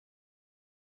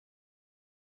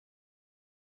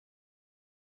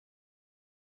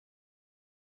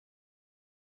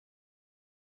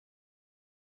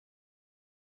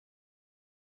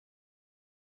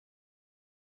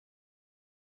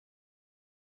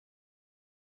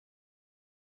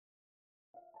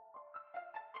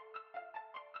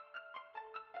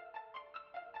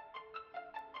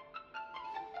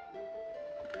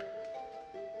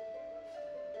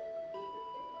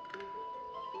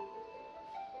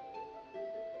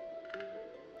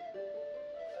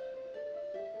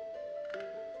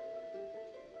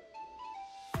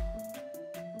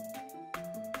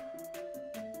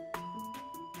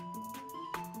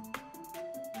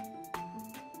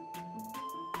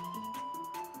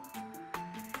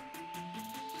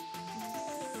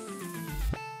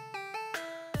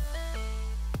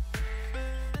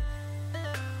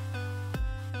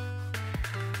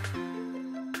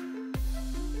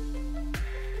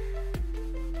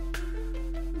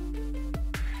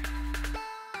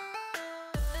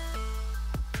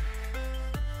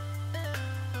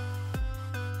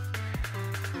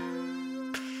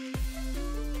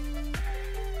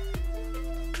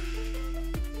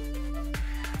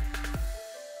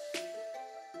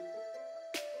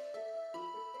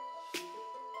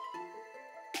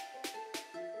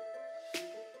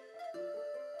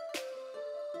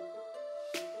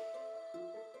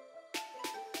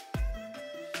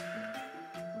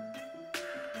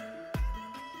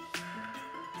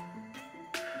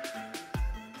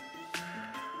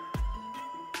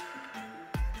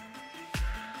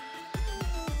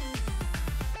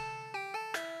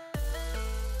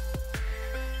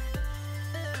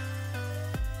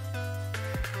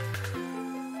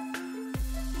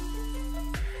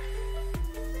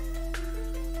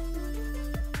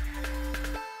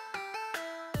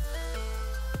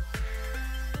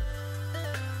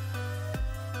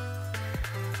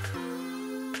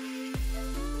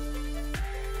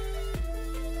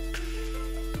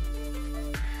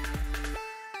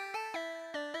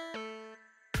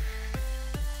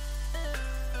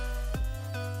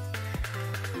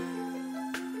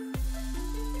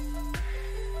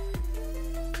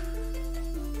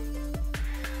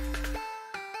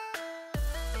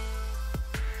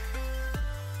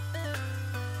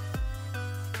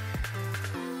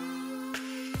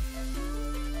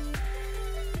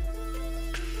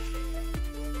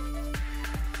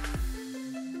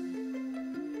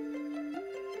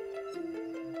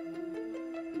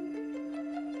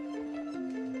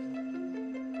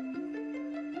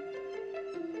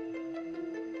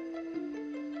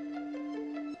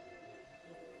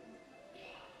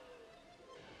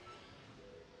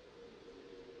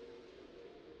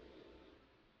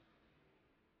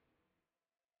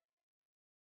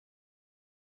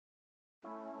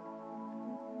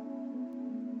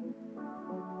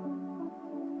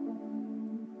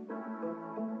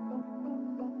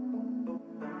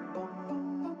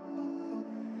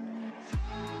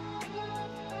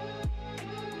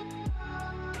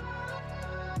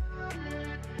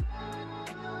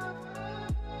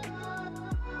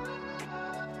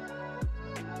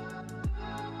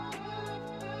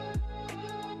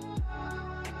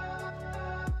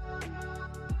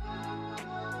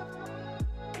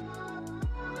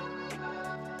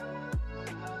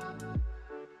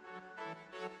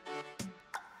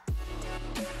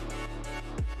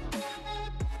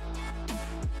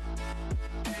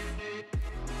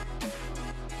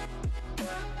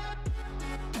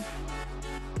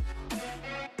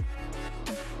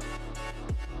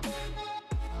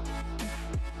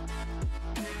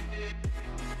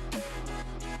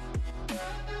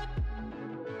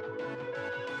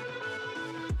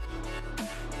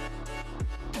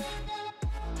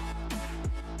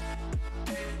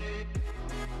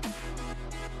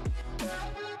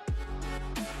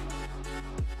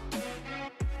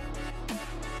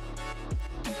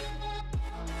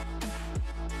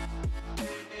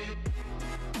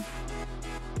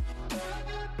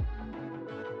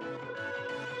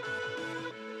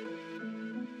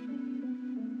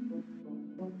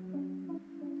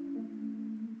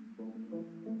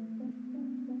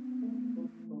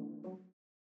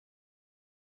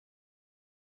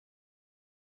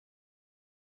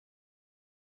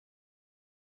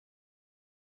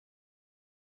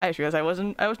I just realized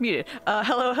I was muted.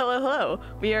 Hello.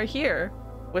 We are here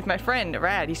with my friend,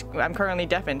 Rad. I'm currently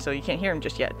deafened, so you can't hear him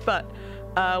just yet. But,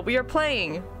 we are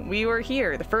playing We Were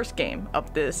Here, the first game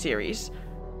of the series.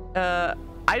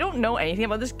 I don't know anything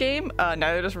about this game,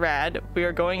 neither does Rad. We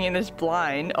are going in this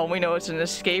blind. All we know is an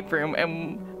escape room,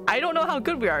 and I don't know how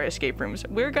good we are at escape rooms.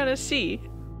 We're gonna see.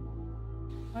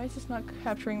 Why is this not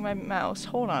capturing my mouse?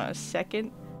 Hold on a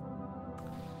second.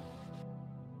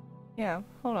 Yeah,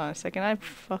 hold on a second. I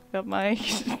fucked up my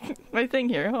my thing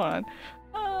here. Hold on.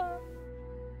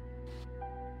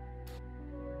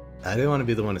 I didn't want to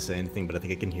be the one to say anything, but I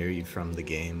think I can hear you from the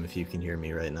game if you can hear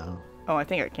me right now. Oh, I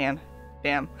think I can.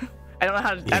 Damn. I don't know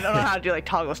how to, I don't know how to do like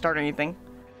toggle start or anything.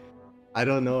 I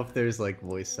don't know if there's like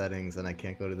voice settings, and I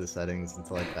can't go to the settings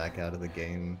until I back out of the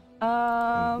game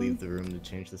and leave the room to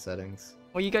change the settings.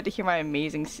 Well, you got to hear my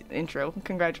amazing intro.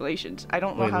 Congratulations. I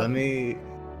don't know how. Let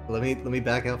me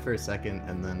back out for a second,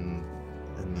 and then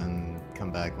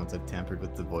come back once I've tampered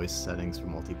with the voice settings for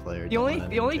multiplayer.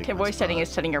 The only voice setting is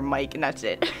setting your mic, and that's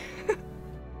it.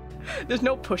 There's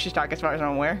no push to start as far as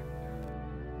I'm aware.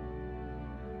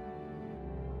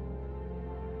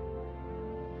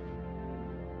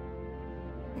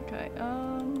 Okay,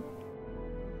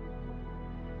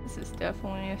 this is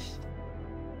definitely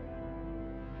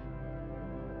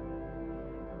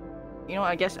you know,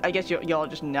 I guess y'all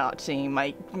just not seeing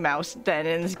my mouse then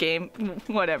in this game.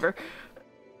 Whatever.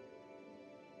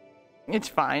 It's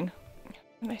fine.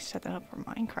 I set that up for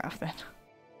Minecraft then.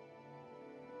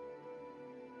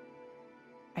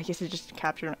 I guess it just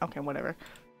captured. Okay, whatever.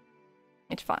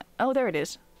 It's fine. Oh, there it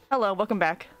is. Hello, welcome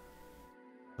back.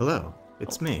 Hello,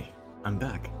 it's me. I'm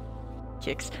back.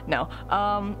 Kicks. No.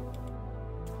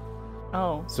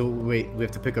 Oh. So wait, we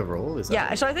have to pick a role? Is that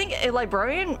yeah, so I think a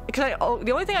librarian, because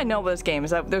the only thing I know about this game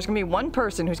is that there's going to be one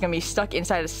person who's going to be stuck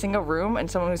inside a single room and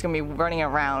someone who's going to be running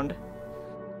around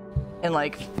and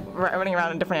like running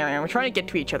around in different areas. We're trying to get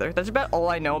to each other. That's about all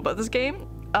I know about this game.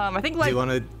 I think like... Do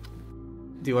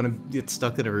you want to get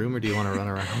stuck in a room, or do you want to run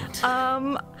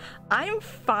around? I'm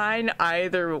fine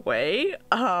either way.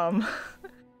 Let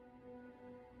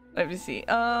me see.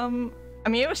 I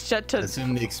mean, it was set to... I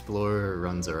assume the explorer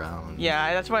runs around.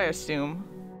 Yeah, that's what I assume.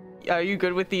 Are you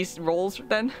good with these roles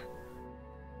then?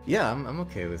 Yeah, I'm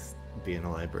okay with being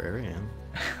a librarian.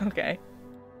 Okay.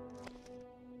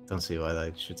 Don't see why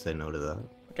I should say no to that.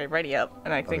 Okay, ready up,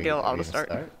 and I think it'll auto start.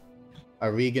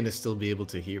 Are we gonna still be able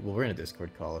to hear? Well, we're in a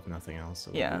Discord call if nothing else,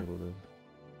 so yeah. we'll be able to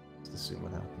just assume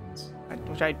what happens.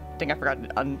 Which I think I forgot to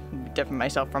undeafen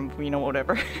myself from, you know,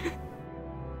 whatever.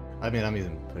 I mean, I'm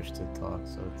even pushed to talk,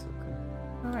 so it's okay.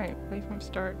 Alright, play from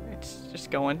start. It's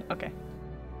just going. Okay.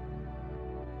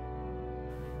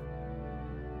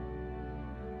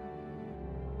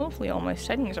 Hopefully all my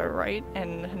settings are right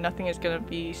and nothing is gonna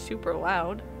be super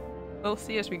loud. We'll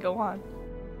see as we go on.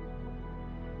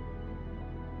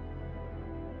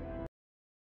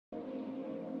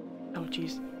 Oh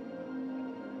jeez.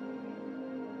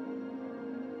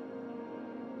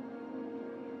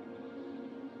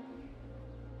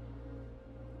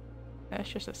 That's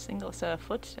just a single set of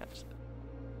footsteps.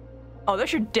 Oh, there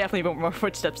should definitely be more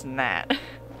footsteps than that.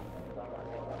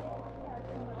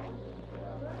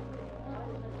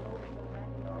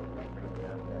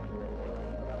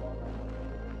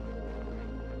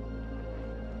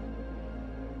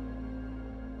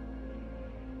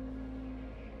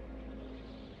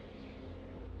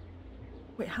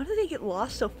 Wait, how did they get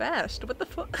lost so fast? What the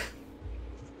fuck?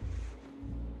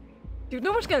 Dude,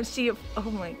 no one's gonna see it. Oh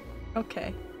my.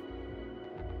 Okay.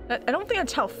 I don't think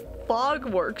that's how fog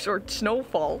works or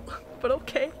snowfall, but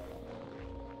okay.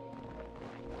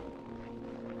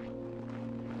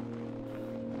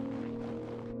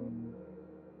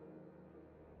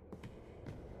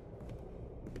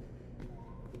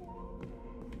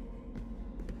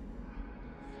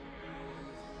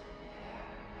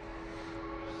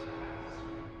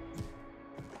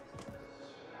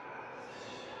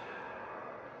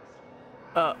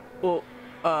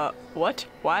 What?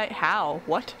 Why? How?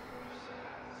 What?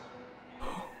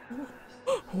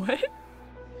 What?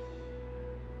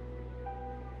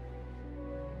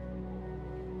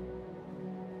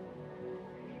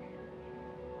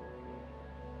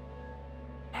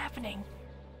 Happening?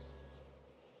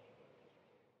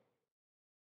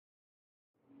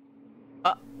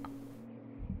 Oh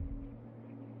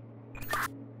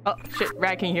shit,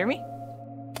 Rad, can you hear me?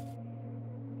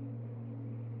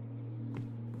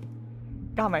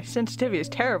 God, my sensitivity is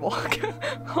terrible.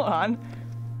 Hold on.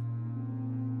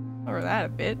 Lower that a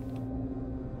bit.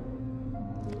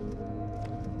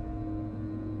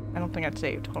 I don't think I'd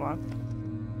saved. Hold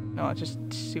on. No, it's just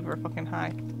super fucking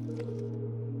high.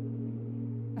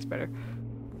 That's better.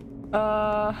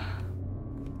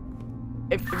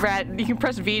 If Rad, you can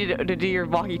press V to do your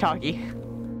walkie-talkie.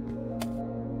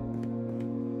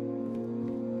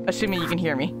 Assuming you can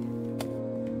hear me.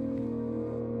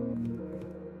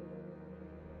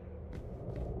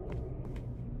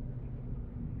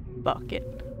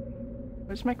 Bucket.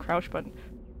 Where's my crouch button?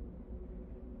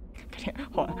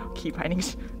 Hold on. Key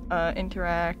bindings.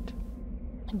 Interact.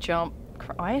 Jump.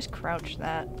 Why is crouch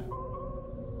that?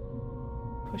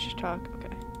 Push to talk. Okay.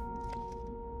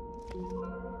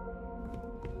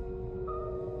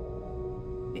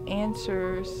 The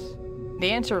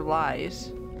answer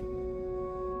lies.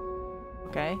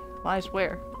 Okay. Lies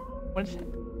where? What is it?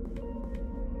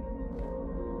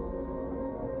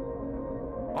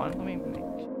 Hold on, let me make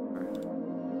sure.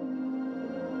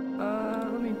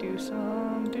 Let me do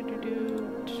some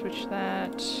switch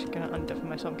that. Gonna undeafen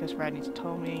myself because Rad needs to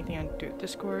tell me anything I do with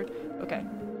Discord. Okay.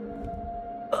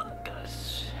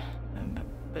 Gosh. I'm a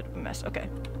bit of a mess. Okay.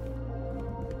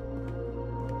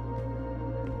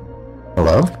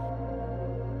 Hello?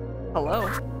 Hello?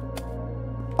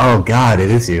 Oh god, it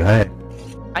is you. Hey.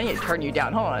 I need to turn you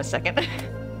down. Hold on a second.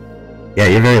 Yeah,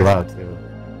 you're very loud too.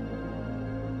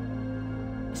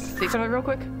 Say something real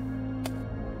quick.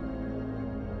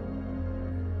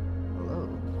 Hello.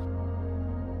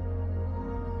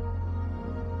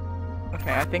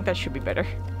 Okay, I think that should be better.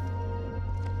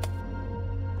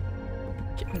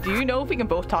 Do you know if we can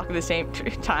both talk at the same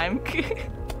time?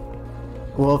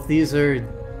 Well, if these are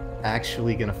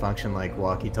actually gonna function like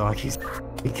walkie-talkies,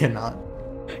 we cannot.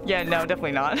 Yeah, no,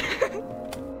 definitely not.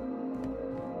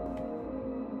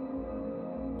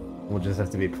 We'll just have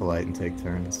to be polite and take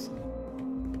turns.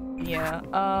 Yeah,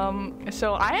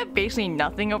 so I have basically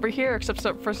nothing over here except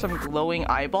for some glowing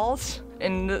eyeballs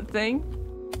in the thing.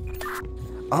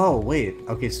 Oh, wait.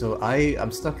 Okay, so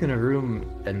I'm stuck in a room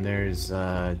and there's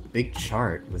a big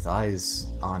chart with eyes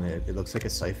on it. It looks like a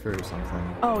cipher or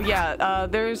something. Oh, yeah,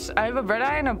 I have a red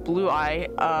eye and a blue eye,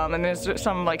 and there's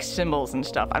some, like, symbols and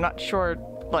stuff. I'm not sure,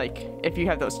 like, if you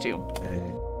have those too. Okay.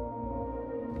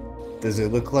 Does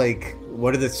it look like...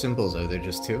 What are the symbols? Are there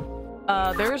just two?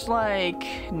 There's,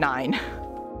 like, 9.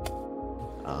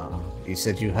 You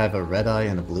said you have a red eye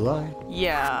and a blue eye?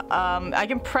 Yeah, I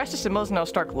can press the symbols and they'll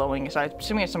start glowing, so I'm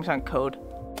assuming it's some kind of code.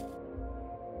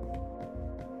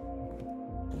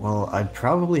 Well, I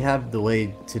probably have the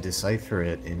way to decipher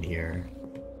it in here.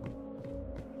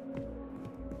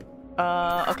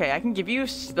 Okay, I can give you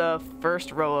the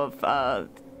first row of,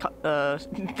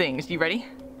 things. You ready?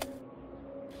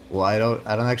 Well, I don't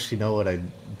actually know what I'd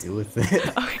do with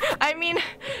it. Okay, I mean,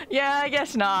 yeah, I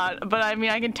guess not. But I mean,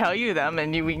 I can tell you them,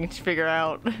 and we can figure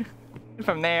out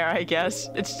from there. I guess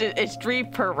it's 3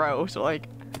 per row, so like.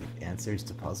 Answers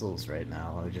to puzzles right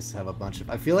now. I just have a bunch of.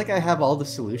 I feel like I have all the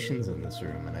solutions in this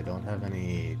room, and I don't have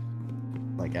any,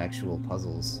 like, actual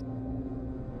puzzles.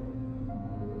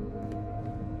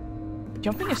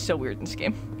 Jumping is so weird in this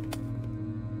game.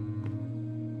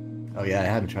 Oh yeah, I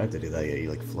haven't tried to do that yet. You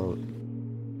like float.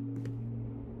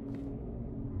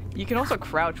 You can also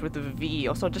crouch with the V.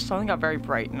 Also, just something got very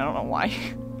bright, and I don't know why.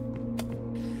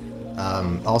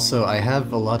 Also, I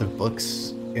have a lot of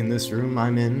books in this room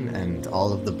I'm in, and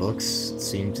all of the books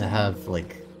seem to have,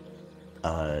 like,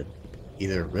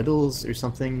 either riddles or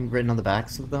something written on the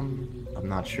backs of them. I'm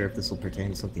not sure if this will pertain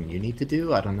to something you need to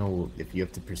do. I don't know if you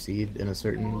have to proceed in a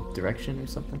certain direction or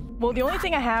something. Well, the only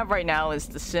thing I have right now is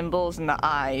the symbols and the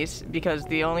eyes, because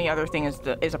the only other thing is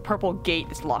a purple gate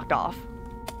that's locked off.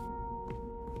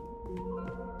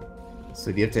 So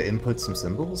do you have to input some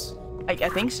symbols? I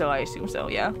think so. I assume so.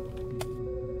 Yeah.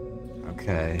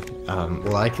 Okay.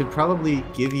 Well, I could probably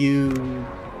give you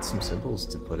some symbols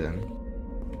to put in.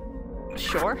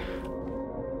 Sure.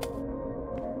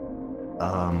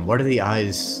 What are the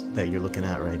eyes that you're looking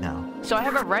at right now? So I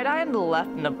have a red eye on the left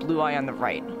and a blue eye on the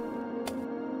right.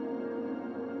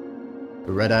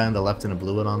 A red eye on the left and a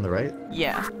blue one on the right?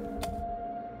 Yeah.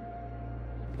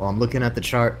 Well, I'm looking at the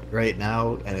chart right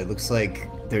now, and it looks like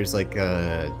there's like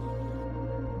a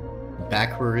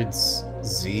backwards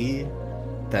Z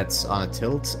that's on a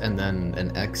tilt, and then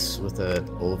an X with an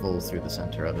oval through the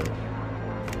center of it.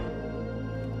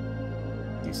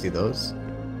 Do you see those?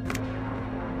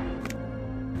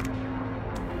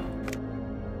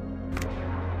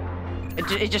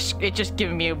 It just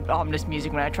giving me ominous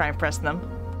music when I try and press them.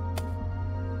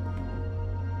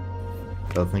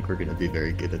 I don't think we're gonna be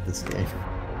very good at this game.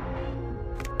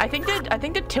 I think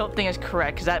the tilt thing is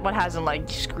correct, because that one hasn't like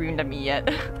screamed at me yet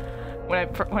when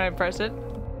I press it.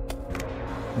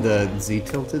 The Z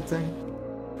tilted thing?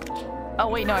 Oh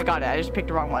wait, no, I got it. I just picked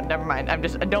the wrong one. Never mind.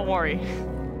 Don't worry.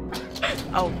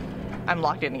 Oh, I'm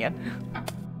locked in again.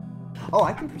 Oh,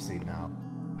 I can proceed now.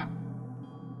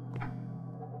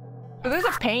 So there's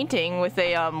a painting with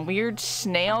a weird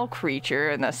snail creature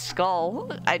and a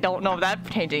skull. I don't know if that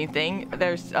pertains to anything.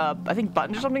 There's I think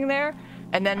buttons or something there,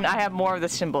 and then I have more of the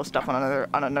symbol stuff on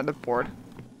another board.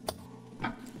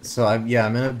 So I'm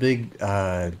in a big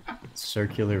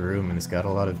circular room, and it's got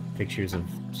a lot of pictures of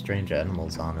strange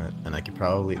animals on it, and I could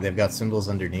probably they've got symbols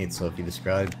underneath. So if you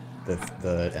describe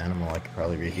the animal, I could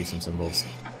probably read you some symbols.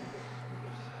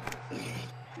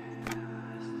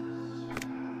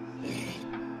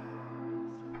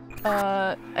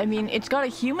 I mean, it's got a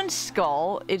human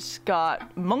skull, it's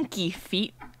got monkey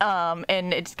feet,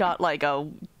 and it's got like a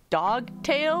dog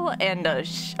tail and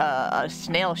a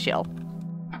snail shell.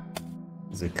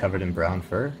 Is it covered in brown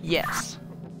fur? Yes.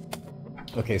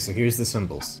 Okay, so here's the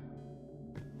symbols.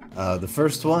 The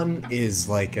first one is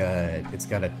like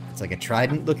it's like a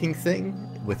trident-looking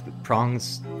thing with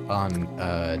prongs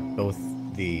on both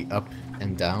the up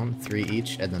and down, 3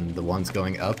 each, and then the ones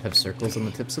going up have circles on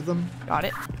the tips of them. Got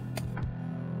it.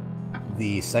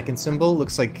 The second symbol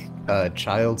looks like a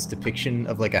child's depiction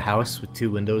of like a house with 2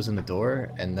 windows and a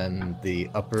door, and then the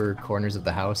upper corners of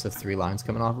the house have 3 lines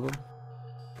coming off of them.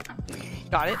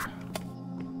 Got it.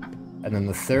 And then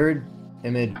the third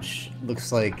image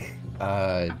looks like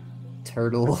a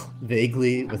turtle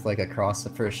vaguely with like a cross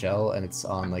for a shell, and it's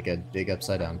on like a big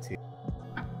upside down tube.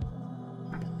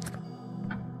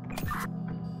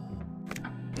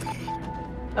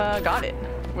 Got it.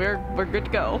 We're good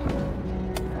to go.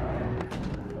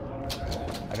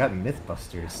 I got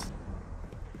Mythbusters.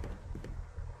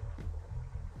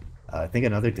 I think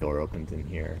another door opened in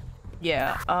here.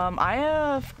 Yeah, I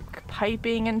have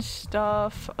piping and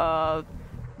stuff. I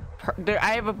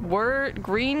have a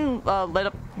green lit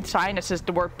up sign that says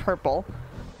the word purple.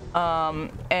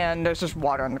 And there's just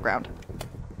water on the ground.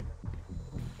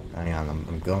 Hang on,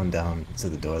 I'm going down to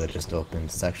the door that just opened.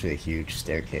 It's actually a huge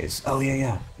staircase. Oh,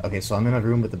 yeah. Okay, so I'm in a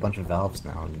room with a bunch of valves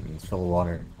now, and it's full of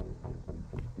water.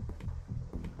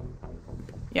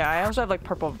 Yeah, I also have like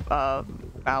purple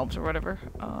valves or whatever.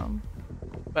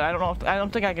 But I don't know. I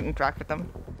don't think I can interact with them.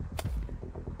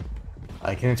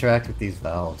 I can interact with these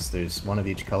valves. There's one of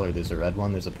each color. There's a red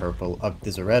one. There's a purple.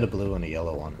 There's a red, a blue, and a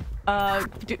yellow one.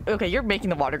 Okay, you're making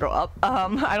the water go up.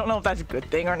 I don't know if that's a good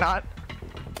thing or not.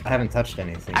 I haven't touched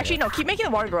anything. Actually, yet. no. Keep making the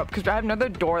water go up because I have another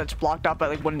door that's blocked up by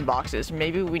like wooden boxes.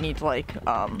 Maybe we need to like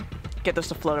get those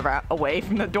to float away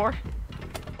from the door.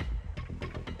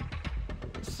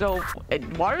 So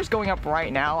water's going up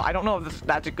right now. I don't know if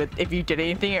that's a good. If you did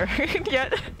anything or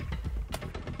yet.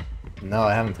 No,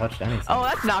 I haven't touched anything. Oh,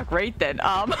 that's not great then.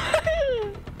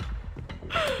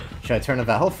 Should I turn a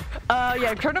valve?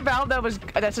 Yeah, turn a valve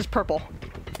that says purple.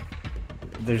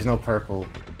 There's no purple.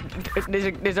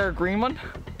 Is there a green one?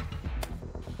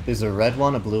 There's a red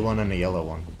one, a blue one, and a yellow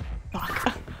one.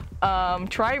 Fuck.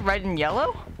 Try red and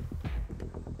yellow?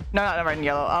 No, not red and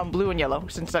yellow. Blue and yellow,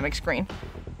 since that makes green.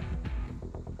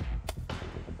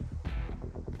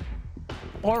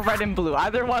 Or red and blue.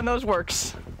 Either one of those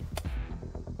works.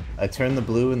 I turned the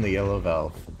blue and the yellow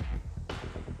valve.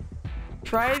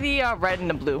 Try the red and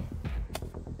the blue.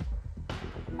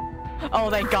 Oh,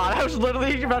 thank God. I was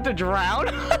literally about to drown.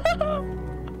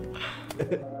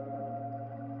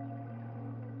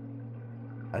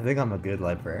 I think I'm a good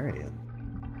librarian.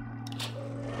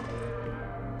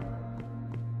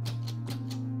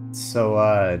 So,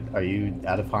 are you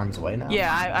out of harm's way now?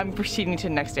 Yeah, I'm proceeding to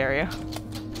the next area.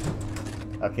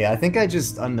 Okay, I think I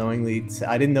just unknowingly...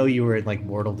 I didn't know you were in, like,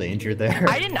 mortal danger there.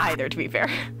 I didn't either, to be fair.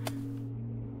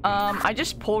 I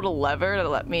just pulled a lever to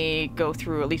let me go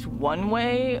through at least one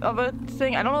way of a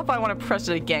thing. I don't know if I want to press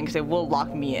it again, because it will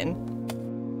lock me in.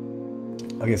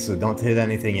 Okay, so don't hit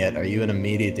anything yet. Are you in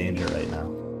immediate danger right now?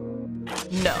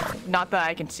 No, not that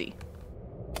I can see.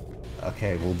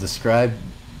 Okay, well, describe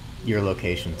your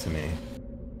location to me.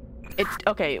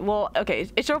 Okay.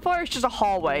 So far, it's just a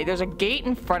hallway. There's a gate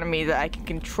in front of me that I can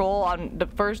control on the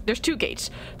first. There's 2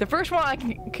 gates. The first one I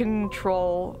can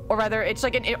control, or rather, it's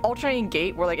like an alternating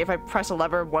gate where, like, if I press a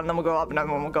lever, one of them will go up,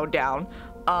 another one will go down.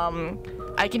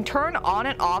 I can turn on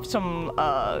and off some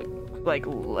like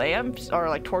lamps or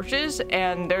like torches,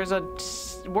 and there's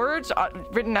words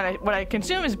written on it. What I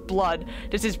consume is blood.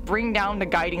 This is bring down the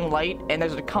guiding light, and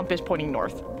there's a compass pointing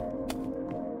north,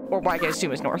 or what I can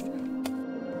assume is north.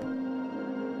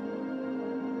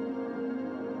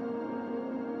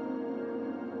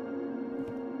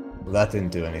 That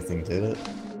didn't do anything, did it?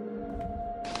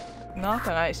 Not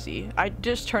that I see. I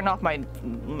just turned off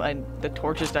the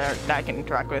torches that I can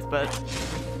interact with, but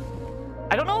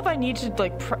I don't know if I need to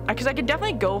like because I can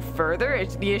definitely go further.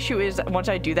 The issue is once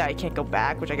I do that, I can't go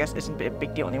back, which I guess isn't a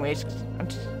big deal anyways.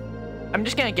 I'm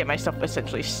just gonna get myself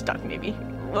essentially stuck. Maybe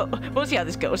we'll see how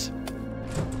this goes.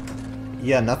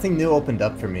 Yeah, nothing new opened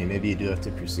up for me. Maybe you do have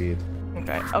to proceed.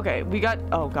 Okay, okay, we got...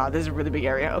 Oh god, this is a really big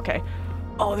area. Okay.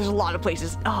 Oh, there's a lot of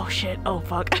places. Oh shit, oh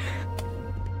fuck.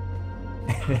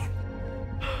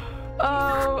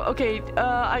 Oh, okay,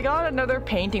 I got another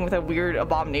painting with a weird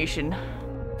abomination.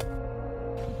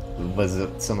 Was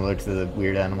it similar to the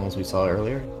weird animals we saw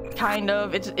earlier? Kind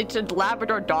of. It's a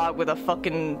Labrador dog with a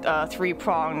fucking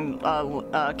three-pronged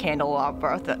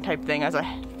candelabra type thing as a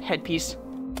headpiece.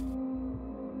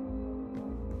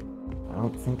 I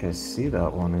don't think I see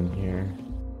that one in here.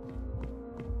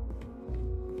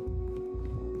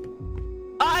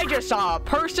 I just saw a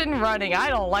person running. I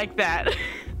don't like that.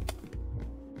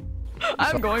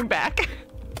 I'm going back.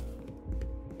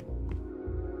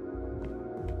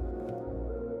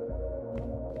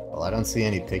 Well, I don't see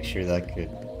any picture that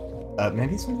could...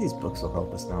 maybe some of these books will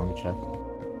help us now. Let me check.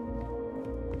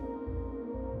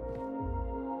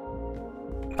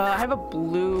 I have a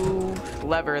blue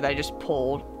lever that I just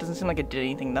pulled. Doesn't seem like it did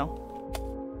anything though.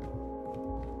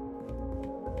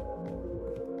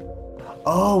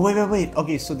 Oh, wait.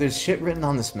 Okay, so there's shit written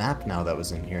on this map now that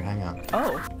was in here. Hang on.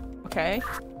 Oh, okay.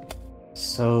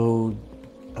 So...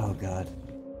 Oh, God.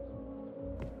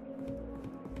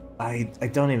 I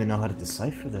don't even know how to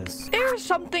decipher this. There's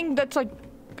something that's like...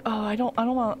 Oh, I won't...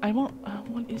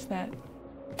 what is that?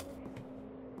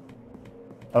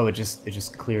 Oh, it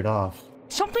just cleared off.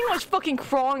 Something was fucking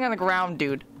crawling on the ground,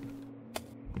 dude.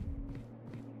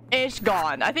 It's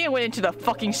gone. I think it went into the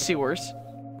fucking sewers.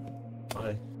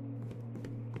 What?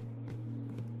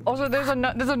 Also, there's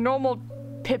a normal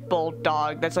pit bull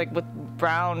dog that's like with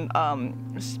brown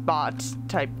spots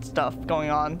type stuff going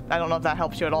on. I don't know if that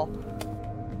helps you at all.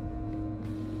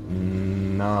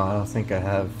 No, I don't think I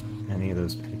have any of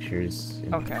those pictures.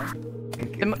 Okay.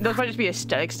 Those might just be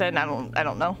aesthetics then. I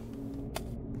don't know.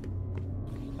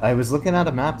 I was looking at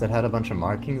a map that had a bunch of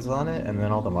markings on it, and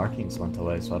then all the markings went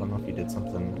away, so I don't know if you did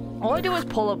something... All I did was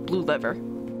pull up blue lever,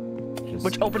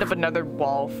 which opened up another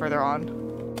wall further on.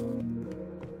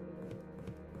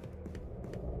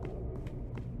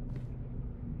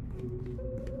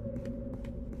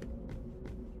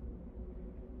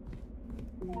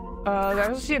 I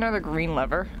also see another green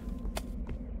lever.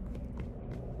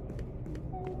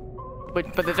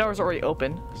 But the door's already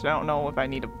open, so I don't know if I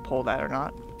need to pull that or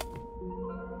not.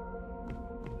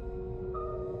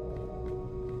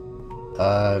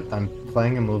 I'm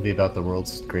playing a movie about the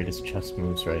world's greatest chess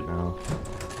moves right now.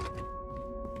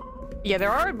 Yeah, there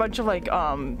are a bunch of like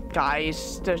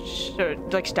guys,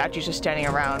 like statues just standing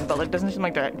around, but like it doesn't seem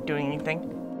like they're doing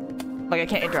anything. Like I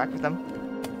can't interact with them.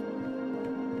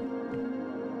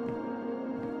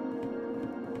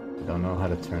 I don't know how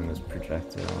to turn this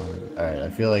projector on. Alright, I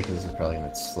feel like this is probably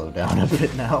gonna slow down a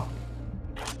bit now.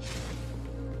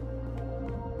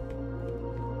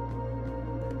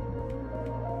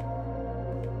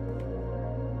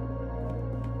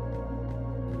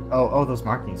 Oh, those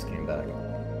markings came back.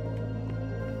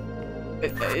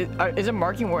 Is it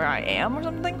marking where I am or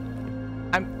something?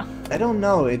 I don't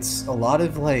know, it's a lot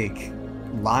of like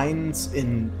lines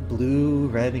in blue,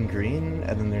 red, and green,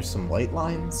 and then there's some white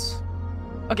lines.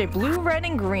 Okay, blue, red,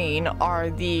 and green are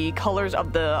the colors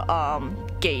of the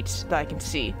gates that I can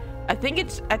see. I think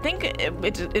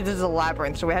it is a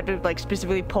labyrinth, so we have to like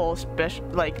specifically pull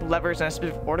like levers in a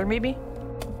specific order, maybe.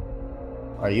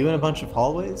 Are you in a bunch of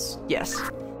hallways? Yes.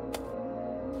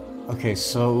 Okay,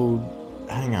 so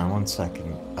hang on one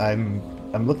second.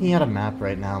 I'm looking at a map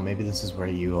right now. Maybe this is where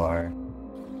you are.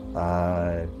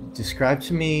 Describe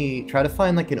to me. Try to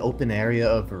find like an open area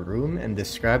of a room and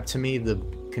describe to me the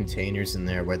containers in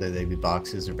there, whether they be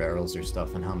boxes or barrels or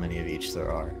stuff, and how many of each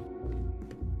there are.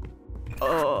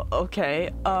 Oh, okay.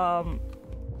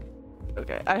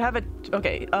 Okay, I have it.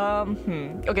 Okay,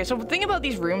 okay, so the thing about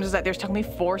these rooms is that there's technically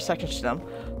 4 sections to them.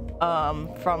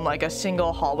 From like a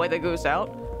single hallway that goes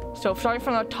out. So starting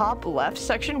from the top left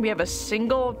section, we have a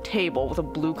single table with a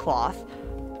blue cloth.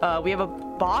 We have a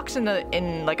box in the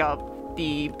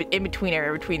in-between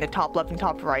area between the top left and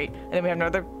top right. And then we have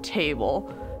another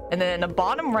table. And then in the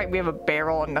bottom right, we have a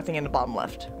barrel and nothing in the bottom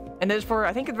left. And this is for,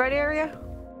 I think, the right area?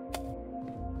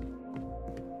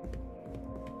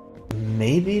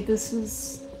 Maybe this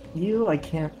is you? I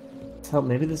can't tell.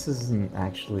 Maybe this isn't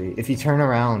actually... If you turn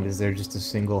around, is there just a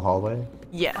single hallway?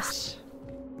 Yes.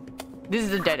 This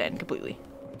is a dead end completely.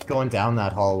 Going down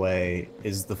that hallway,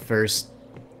 is the first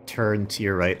turn to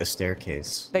your right a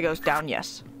staircase? That goes down,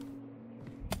 yes.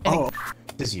 And oh,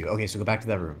 this is you. Okay, so go back to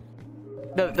that room.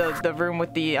 The room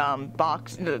with the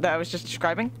box that I was just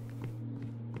describing?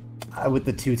 With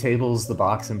the 2 tables, the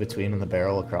box in between, and the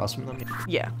barrel across from them?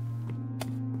 Yeah.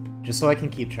 Just so I can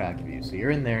keep track of you. So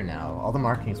you're in there now. All the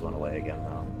markings went away again,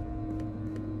 though.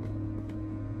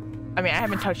 I mean, I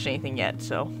haven't touched anything yet,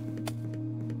 so.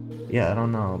 Yeah, I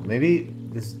don't know. Maybe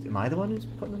this. Am I the one who's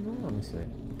putting them there? Let me see.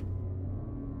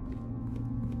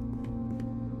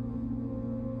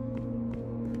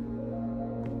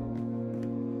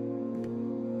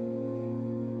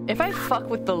 If I fuck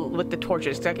with the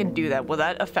torches, 'cause I can do that, will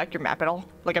that affect your map at all?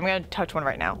 Like, I'm gonna touch one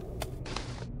right now.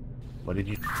 What did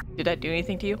you? Did that do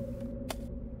anything to you?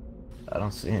 I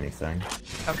don't see anything.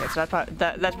 Okay, so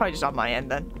that's probably just on my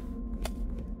end then.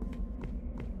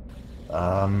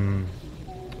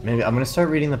 Maybe I'm gonna start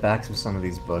reading the backs of some of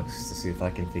these books to see if I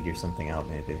can figure something out.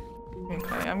 Maybe.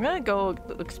 Okay, I'm gonna go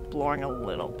exploring a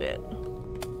little bit.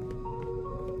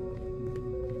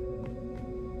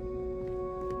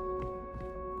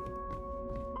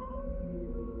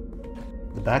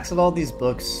 The backs of all these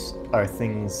books are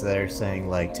things that are saying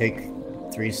like take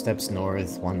 3 steps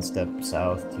north, 1 step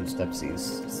south, 2 steps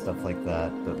east, stuff like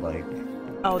that. But like,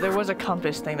 oh, there was a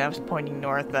compass thing that was pointing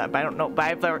north. But I don't know.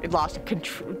 But I've lost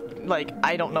control. Like,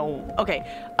 I don't know. Okay,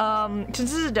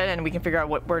 since this is a dead end, we can figure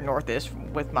out where north is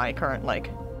with my current like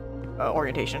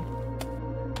orientation.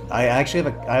 I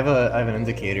actually have an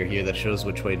indicator here that shows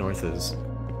which way north is.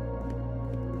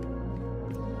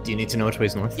 Do you need to know which way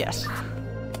is north? Yes.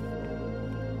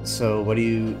 So what are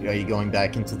you going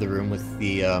back into the room with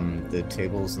the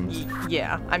tables and?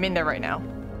 Yeah, I'm in there right now.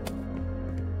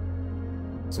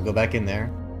 So go back in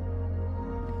there.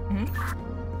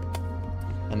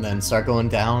 Mm-hmm. And then start going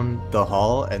down the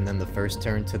hall, and then the first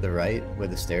turn to the right, where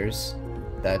the stairs,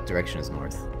 that direction is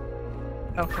north.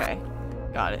 Okay,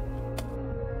 got it.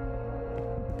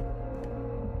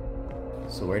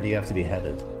 So where do you have to be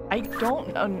headed? I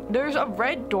don't know. There's a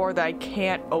red door that I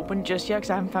can't open just yet because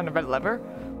I haven't found a red lever.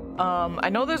 I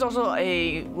know there's also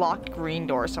a locked green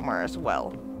door somewhere as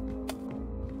well.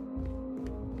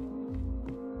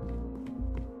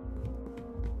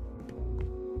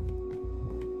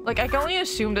 Like, I can only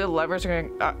assume that the levers are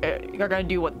gonna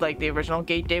do what like the original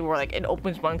gate did, where like it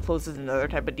opens one, closes another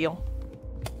type of deal.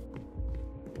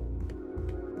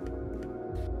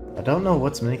 I don't know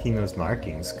what's making those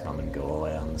markings come and go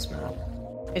away on this map.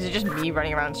 Is it just me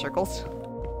running around in circles?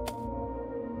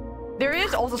 There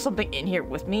is also something in here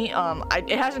with me.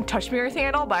 It hasn't touched me or anything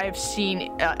at all, but I have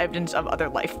seen evidence of other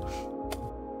life.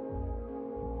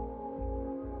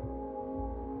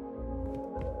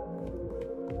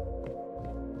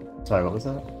 Sorry, what was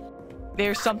that?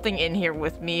 There's something in here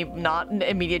with me, not in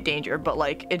immediate danger, but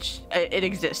like it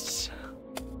exists.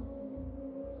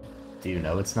 Do you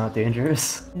know it's not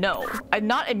dangerous? No,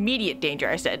 not immediate danger.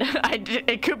 I said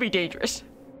it could be dangerous.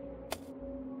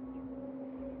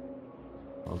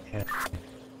 Okay.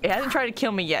 It hasn't tried to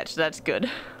kill me yet, so that's good.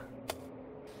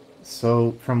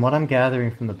 So, from what I'm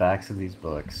gathering from the backs of these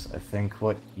books, I think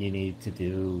what you need to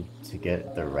do to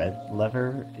get the red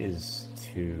lever is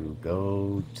to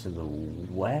go to the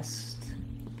west.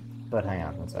 But hang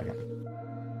on one second.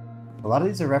 A lot of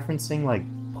these are referencing, like,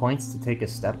 points to take a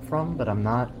step from, but I'm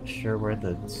not sure where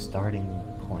the starting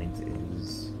point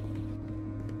is.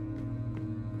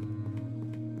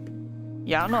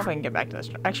 Yeah, I don't know if I can get back to that.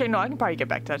 Actually, no, I can probably get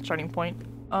back to that starting point.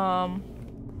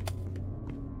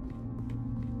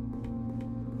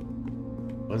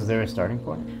 Was there a starting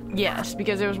point? Yes,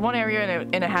 because there was one area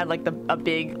and it had like a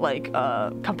big like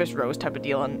compass rose type of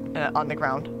deal on the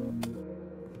ground.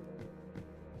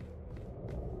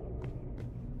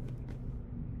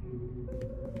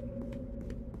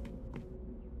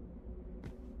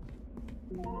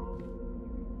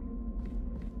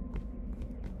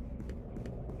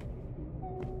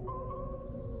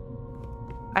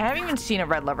 I haven't even seen a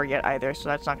red lever yet either, so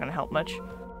that's not gonna help much.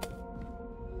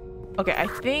 Okay, I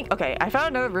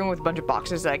found another room with a bunch of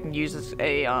boxes that I can use as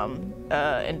a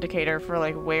indicator for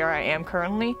like where I am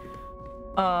currently.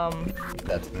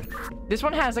 That's me. This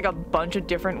one has like a bunch of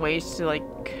different ways to like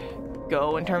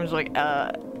go in terms of like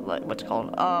what's it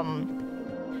called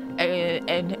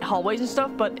and hallways and stuff,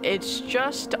 but it's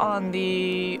just on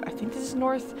the, I think this is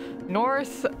northeast.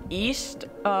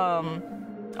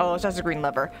 Oh, it has a green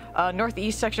lever.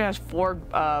 Northeast section has 4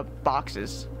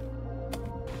 boxes.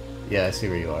 Yeah, I see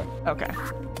where you are. Okay.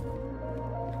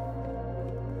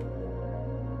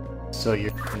 So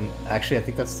you're actually, I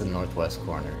think that's the northwest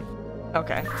corner.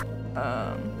 Okay.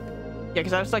 Yeah,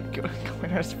 because I was like going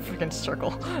in a freaking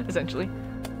circle, essentially.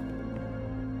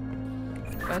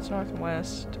 That's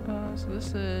northwest. So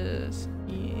this is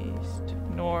east,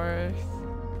 north.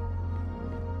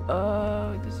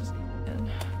 This is.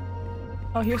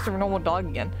 Oh, here's the normal dog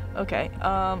again. Okay.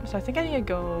 So I think I need to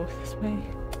go this way.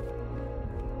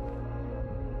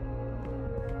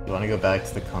 You want to go back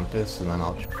to the compass, and then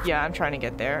I'll... Yeah, I'm trying to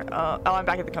get there. Oh, I'm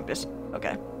back at the compass.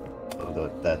 Okay. Go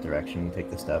that direction, take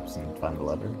the steps, and find the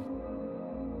lever.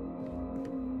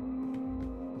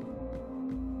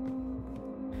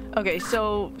 Okay,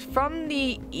 so from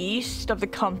the east of the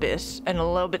compass and a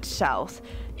little bit south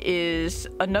is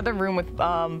another room with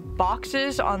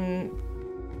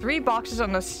three boxes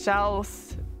on the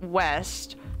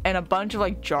southwest and a bunch of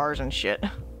like jars and shit.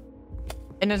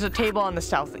 And there's a table on the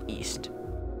southeast.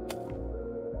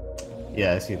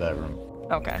 Yeah, I see that room.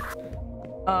 Okay.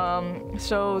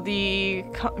 So the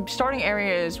starting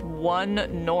area is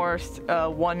 1 north,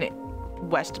 1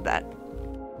 west of that.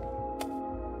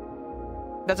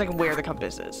 That's like where the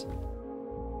compass is.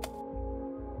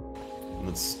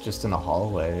 It's just in a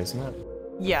hallway, isn't it?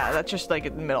 Yeah, that's just like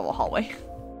in the middle of the hallway.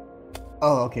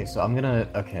 Oh, okay, so I'm gonna...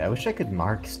 Okay, I wish I could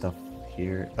mark stuff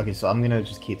here. Okay, so I'm gonna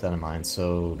just keep that in mind.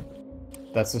 So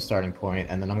that's the starting point,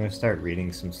 and then I'm gonna start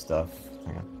reading some stuff.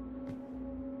 Hang on.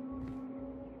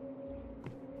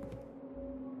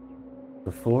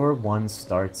 Before one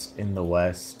starts in the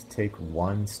west, take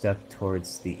 1 step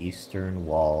towards the eastern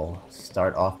wall.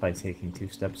 Start off by taking 2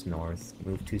 steps north.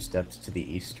 Move 2 steps to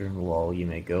the eastern wall. You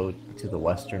may go to the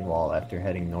western wall after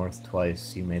heading north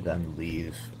twice. You may then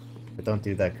leave. But don't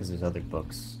do that because there's other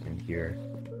books in here.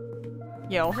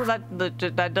 Yeah, also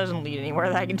that doesn't lead anywhere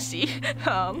that I can see.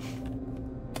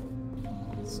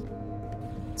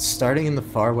 Starting in the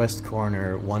far west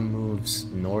corner, one moves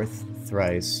north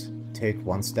thrice. Take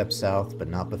 1 step south, but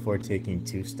not before taking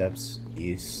 2 steps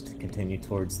east. Continue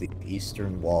towards the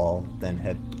eastern wall, then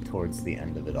head towards the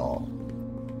end of it all.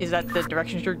 Is that the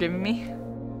directions you're giving me?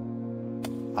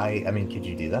 I mean, could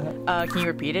you do that? Can you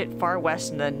repeat it? Far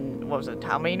west and then, what was it,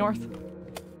 how many north?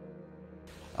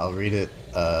 I'll read it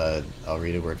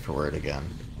word for word again,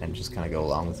 and just kind of go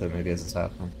along with it maybe as it's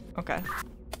happening. Okay.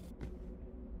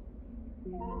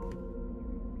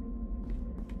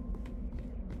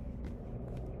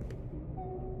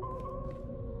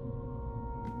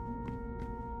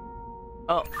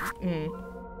 Oh,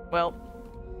 well.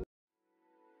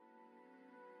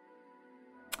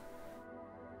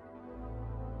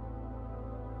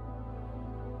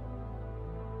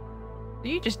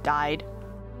 You just died.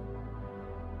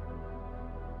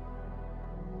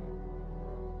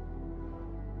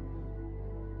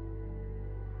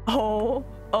 Oh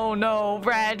no,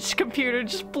 Rad's computer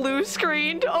just blue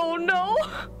screened. Oh no.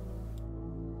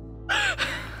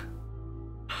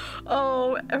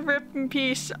 Oh, rip in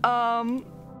peace. All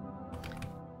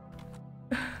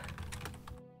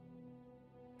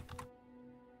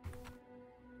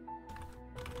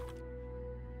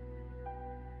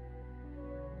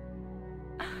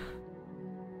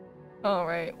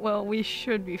right. Well, we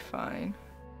should be fine.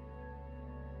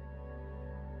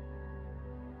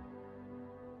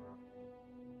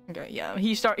 Okay. Yeah.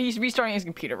 He's restarting his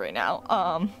computer right now.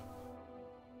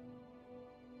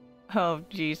 Oh,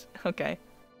 jeez. Okay.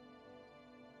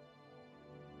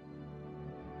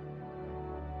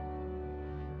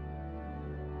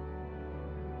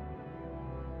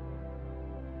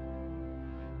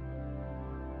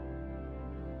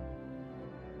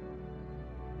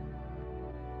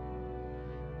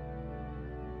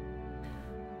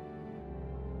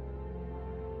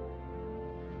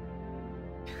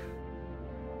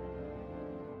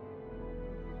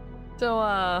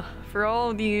 So, for all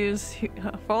of you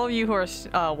who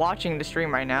are watching the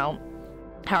stream right now,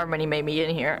 however many may be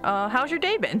in here, how's your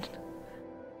day been?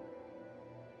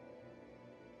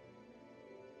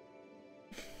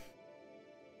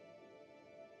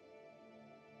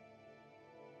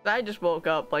 I just woke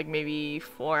up like maybe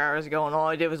 4 hours ago and all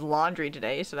I did was laundry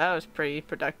today, so that was pretty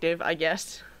productive, I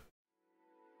guess.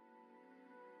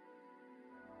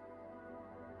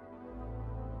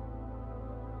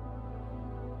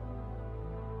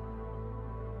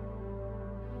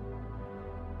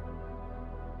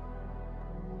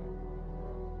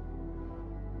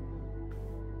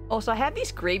 Also, I have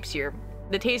these grapes here.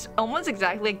 They taste almost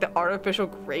exactly like the artificial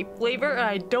grape flavor, and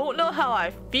I don't know how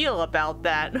I feel about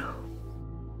that.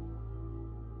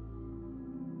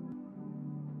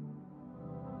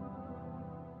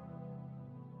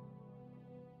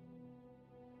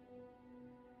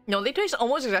 No, they taste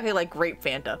almost exactly like grape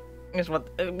Fanta,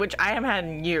 which I haven't had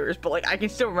in years, but like I can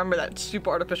still remember that super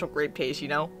artificial grape taste, you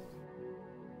know?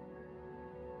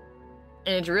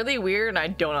 And it's really weird, and I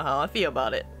don't know how I feel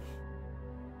about it.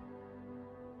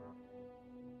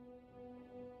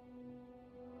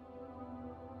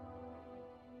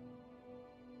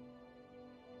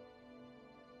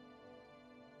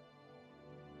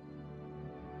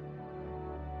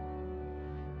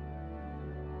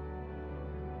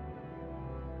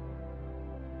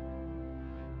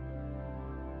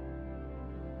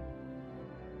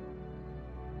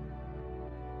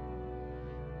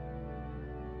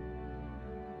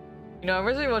 You know, I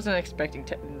really wasn't expecting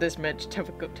this much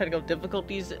technical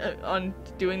difficulties on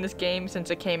doing this game since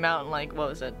it came out in, like, what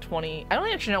was it, 20... I don't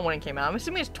actually know when it came out. I'm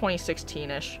assuming it's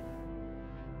 2016-ish.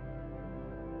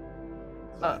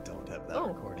 I don't have that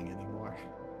recording anymore.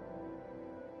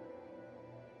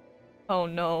 Oh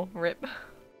no, rip.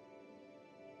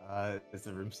 Is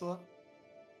the room still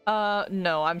up?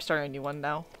 No, I'm starting a new one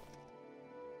now.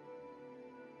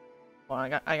 Well,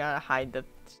 I gotta hide the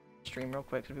stream real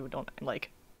quick so people don't, like...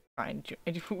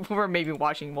 who are maybe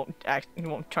watching won't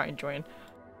try and join.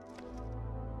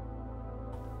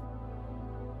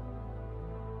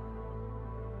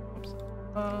 Oops.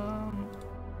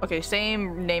 Okay,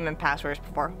 same name and password as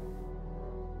before.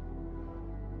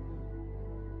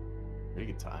 Pretty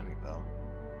good timing though.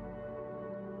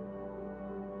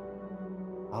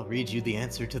 I'll read you the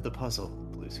answer to the puzzle.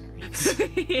 Blue screens.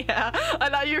 Yeah, I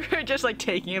thought you were just like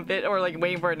taking a bit or like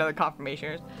waiting for another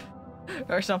confirmation.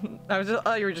 Or something. I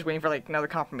thought you were just waiting for like another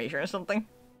confirmation or something.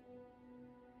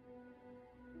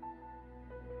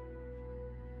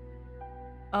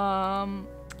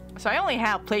 So I only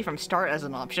have play from start as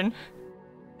an option.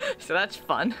 So that's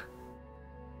fun.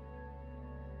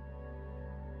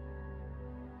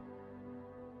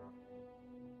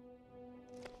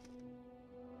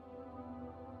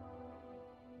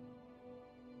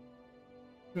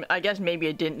 I guess maybe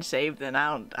it didn't save then.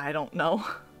 I don't know.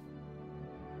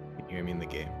 Can you hear me in the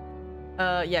game?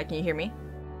 Yeah, can you hear me?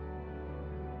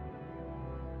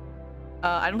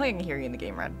 I don't think I can hear you in the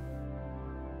game, Red.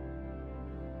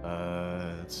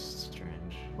 That's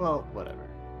strange. Well, whatever.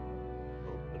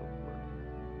 It'll work.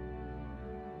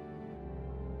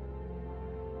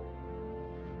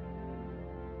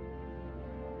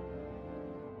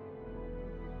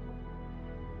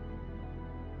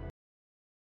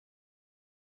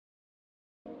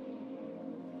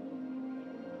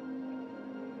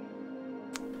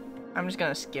 I'm just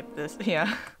gonna skip this,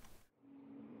 yeah.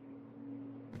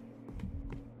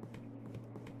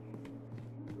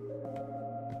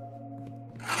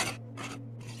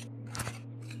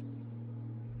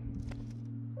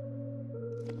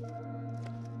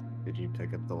 Did you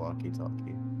pick up the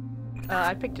walkie-talkie?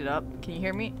 I picked it up. Can you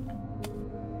hear me?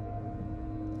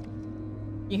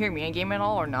 Can you hear me in game at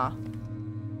all or nah?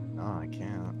 No, I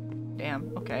can't.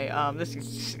 Damn. Okay. This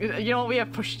is. You know what? We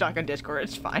have push talk on Discord.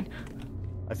 It's fine.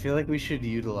 I feel like we should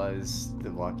utilize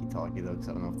the walkie-talkie though, because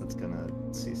I don't know if that's gonna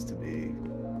cease to be.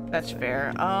 That's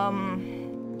fair. I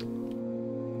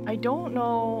don't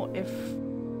know if.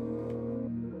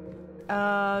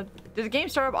 Did the game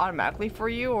start up automatically for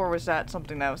you, or was that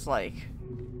something that was like,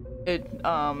 did you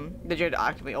have to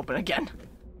actively open again?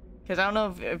 Because I don't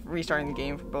know if restarting the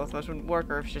game for both of us would work,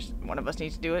 or if just one of us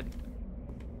needs to do it.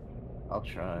 I'll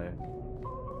try.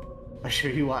 Are you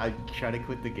sure you want? I try to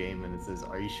quit the game, and it says,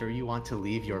 "Are you sure you want to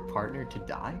leave your partner to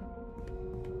die?"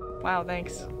 Wow,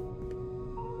 thanks.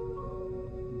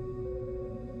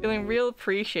 Feeling real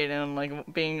appreciated and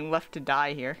like being left to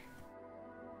die here.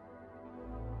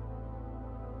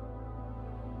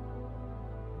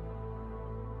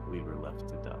 We were left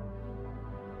to die.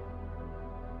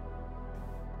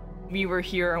 We were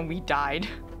here and we died.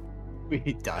 We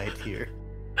died here.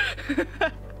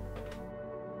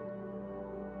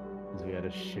 We had a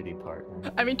shitty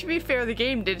partner. I mean, to be fair, the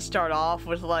game did start off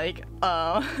with like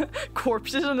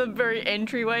corpses in the very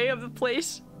entryway of the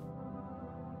place.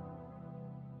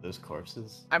 Those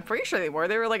corpses? I'm pretty sure they were.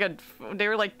 They were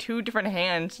like two different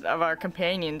hands of our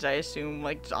companions, I assume,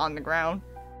 like just on the ground.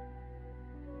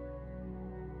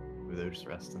 Maybe they're just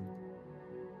resting.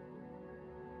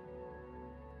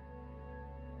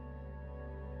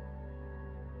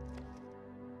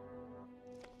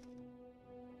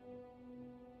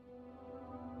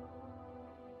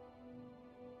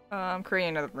 I'm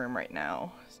creating another room right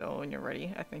now, so when you're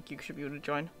ready, I think you should be able to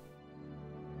join.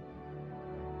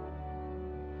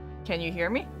 Can you hear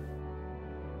me?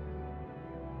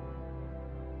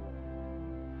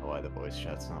 Oh, why the voice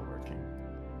chat's not working?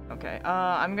 Okay,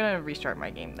 I'm gonna restart my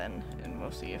game then, and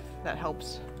we'll see if that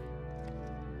helps.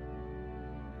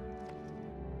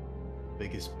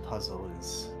 Biggest puzzle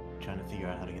is trying to figure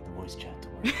out how to get the voice chat to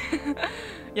work.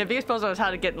 Yeah, biggest puzzle is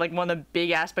how to get like one of the big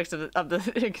aspects of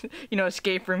the you know,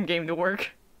 escape room game to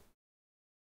work.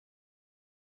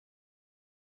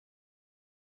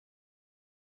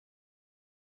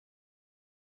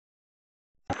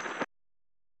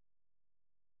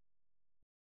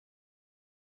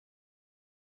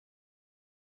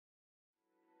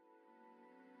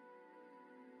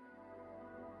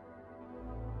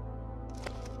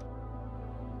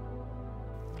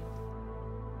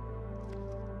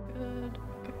 Good.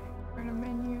 Okay. Turn a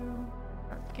menu.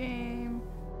 Start game.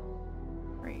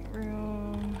 Great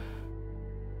room.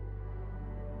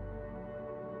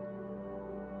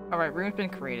 Alright, room's been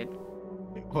created.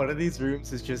 One of these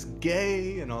rooms is just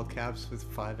gay in all caps with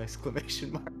 5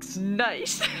 exclamation marks.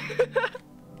 Nice.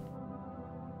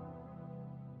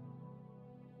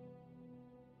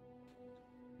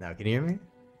 Now, can you hear me?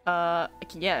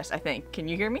 Yes, I think. Can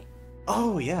you hear me?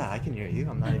 Oh, yeah, I can hear you.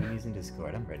 I'm not even using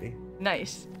Discord. I'm ready.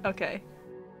 Nice. Okay.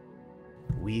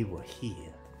 We were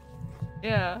here.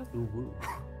 Yeah. Ooh, woo.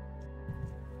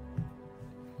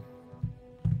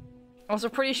 Also,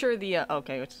 pretty sure the,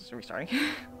 okay, it's just restarting.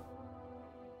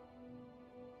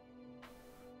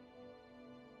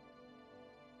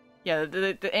 Yeah,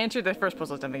 the answer to the first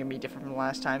puzzle is definitely gonna be different from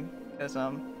last time, because,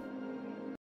 gotta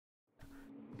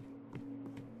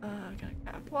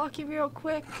walk you real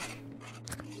quick.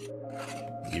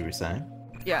 You were saying?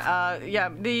 Yeah, yeah,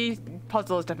 the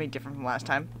puzzle is definitely different from last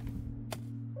time.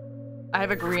 I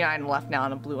have a green eye on the left now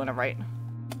and a blue on the right.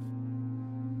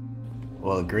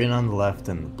 Well, green on the left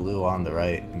and the blue on the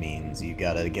right means you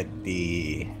gotta get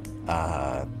the,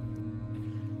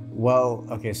 well,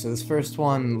 okay, so this first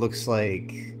one looks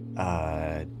like,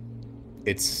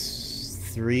 it's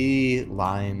 3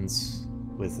 lines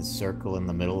with a circle in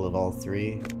the middle of all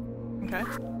 3. Okay.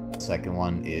 The second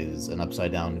one is an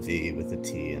upside down V with a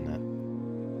T in it.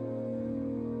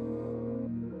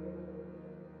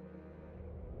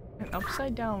 An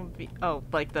upside down V. Oh,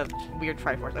 like the weird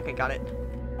Triforce. Okay, got it.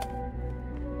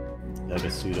 Like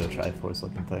a pseudo Triforce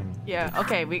looking thing. Yeah.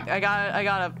 Okay. I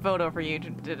got a photo for you to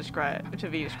describe to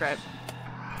be described.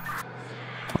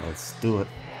 Let's do it.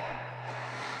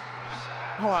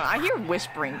 Hold on. I hear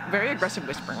whispering. Very aggressive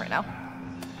whispering right now.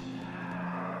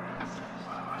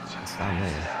 It's not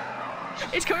me.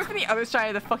 It's coming from the other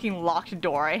side of the fucking locked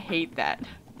door. I hate that.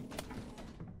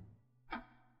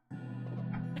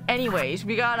 Anyways,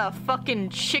 we got a fucking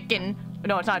chicken.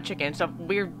 No, it's not a chicken. It's a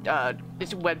weird,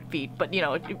 it's web feet. But, you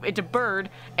know, it's a bird,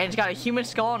 and it's got a human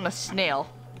skull and a snail.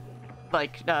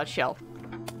 Like, shell.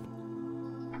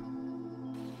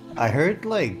 I heard,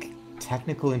 like,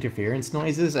 technical interference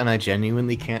noises, and I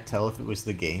genuinely can't tell if it was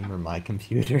the game or my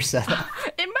computer setup.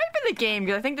 It might be the game,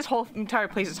 because I think this whole entire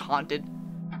place is haunted.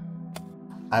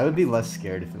 I would be less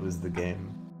scared if it was the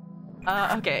game.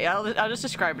 Okay, I'll just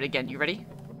describe it again. You ready?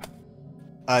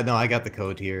 No, I got the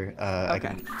code here. Okay. I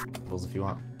can pulls if you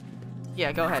want.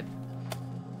 Yeah, go ahead.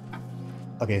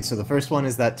 Okay, so the first one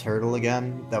is that turtle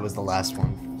again. That was the last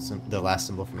one, the last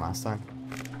symbol from last time.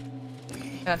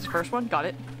 That's the first one. Got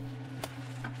it.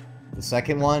 The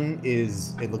second one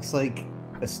is, it looks like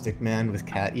a stick man with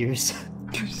cat ears.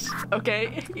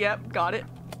 Okay. Yep. Got it.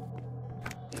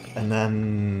 And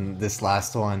then this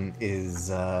last one is,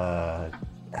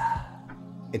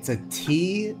 it's a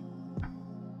T.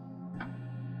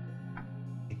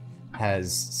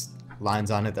 Has lines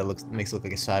on it that makes it look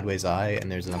like a sideways eye,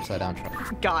 and there's an upside down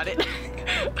truck. Got it.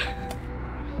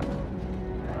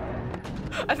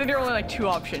 I think there are only like 2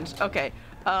 options. Okay.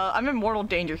 I'm in mortal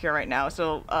danger here right now,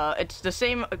 so it's the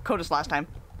same code as last time.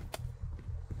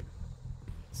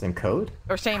 Same code?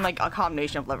 Or same like a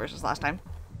combination of levers as last time.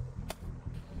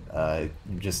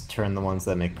 Just turn the ones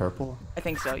that make purple? I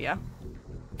think so, yeah.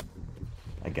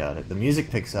 I got it. The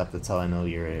music picks up, that's how I know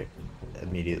you're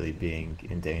immediately being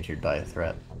endangered by a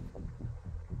threat.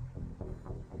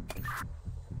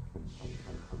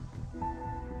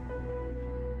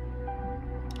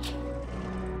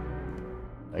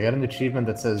 I got an achievement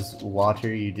that says, "What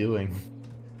are you doing?"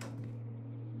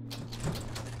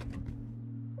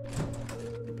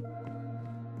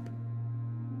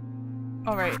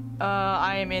 Alright,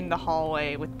 I am in the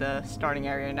hallway with the starting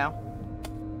area now.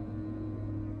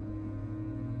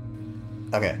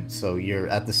 Okay, so you're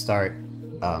at the start.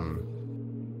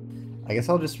 I guess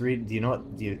I'll just read. Do you know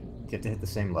what? Do you have to hit the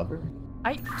same lever?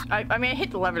 I mean, I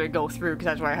hit the lever to go through because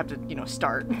that's where I have to, you know,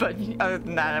 start. But other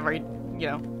than that, I've already, you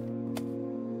know.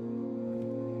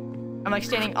 I'm like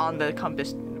standing on the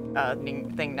compass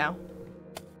thing now.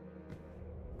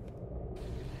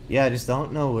 Yeah, I just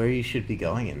don't know where you should be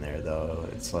going in there, though.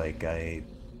 It's like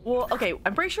Well, okay,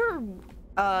 I'm pretty sure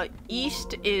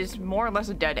east is more or less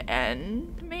a dead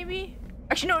end, maybe?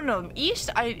 Actually, no, east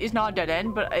is not a dead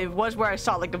end, but it was where I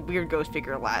saw like the weird ghost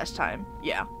figure last time.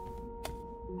 Yeah.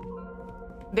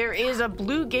 There is a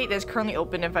blue gate that's currently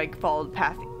open if I follow the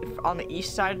path on the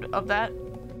east side of that.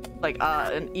 Like,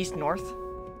 an east-north.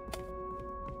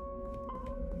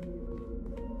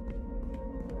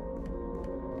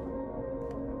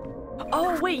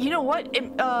 Oh wait, you know what?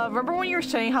 Remember when you were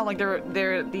saying how like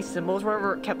these symbols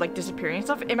were kept like disappearing and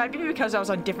stuff? It might be because I was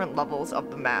on different levels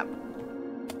of the map.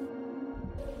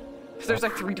 Cause there's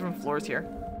like 3 different floors here.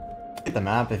 hit the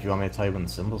map if you want me to tell you when the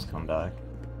symbols come back.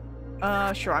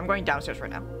 Sure. I'm going downstairs right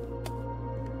now.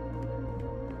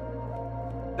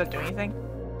 Does that do anything?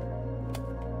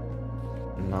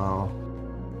 No.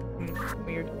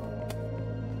 Weird.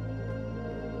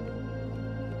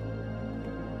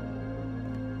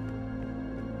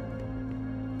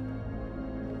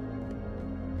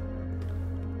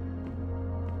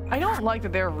 I don't like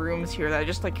that there are rooms here that are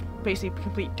just like basically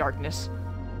complete darkness.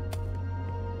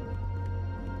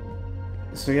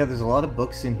 So yeah, there's a lot of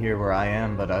books in here where I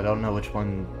am, but I don't know which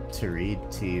one to read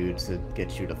to you to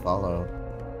get you to follow.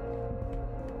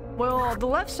 Well, the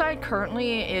left side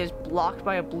currently is blocked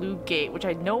by a blue gate, which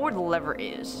I know where the lever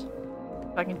is.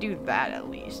 So I can do that at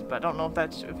least, but I don't know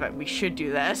if we should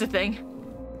do that as a thing.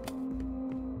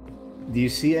 Do you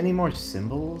see any more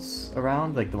symbols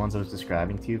around, like the ones I was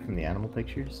describing to you from the animal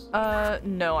pictures?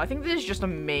 No, I think this is just a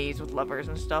maze with levers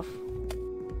and stuff.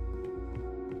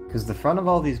 Because the front of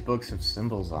all these books have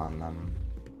symbols on them.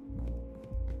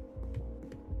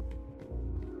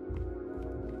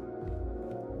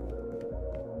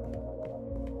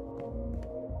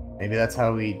 Maybe that's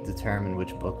how we determine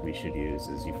which book we should use,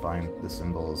 is you find the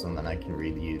symbols and then I can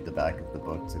read you the back of the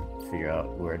book to figure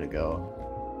out where to go.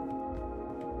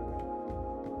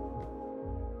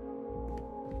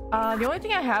 The only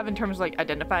thing I have in terms of like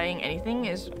identifying anything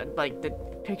is like the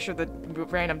picture of the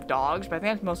random dogs, but I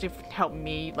think that's mostly helped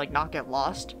me like not get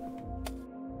lost.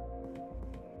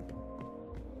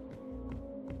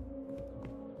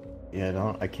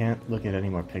 Yeah, I can't look at any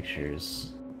more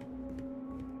pictures.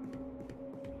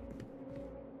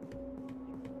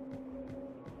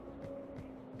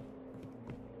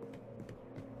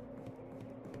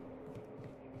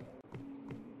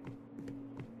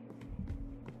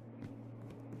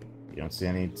 You don't see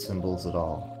any symbols at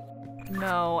all.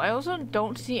 No, I also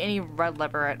don't see any red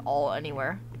lever at all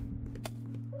anywhere.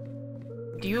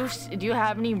 Do you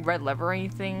have any red lever or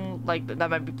anything like that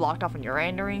might be blocked off on your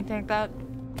end or anything like that?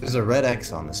 There's a red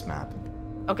X on this map.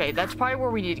 Okay, that's probably where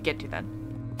we need to get to then.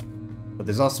 But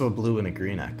there's also a blue and a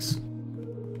green X.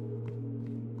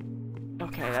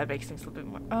 Okay, that makes things a little bit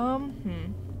more.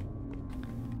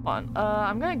 Hold on.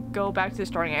 I'm gonna go back to the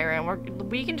starting area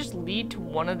and we can just lead to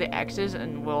one of the X's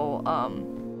and we'll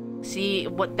see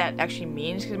what that actually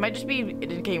means, because it might just be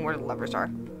indicating where the levers are.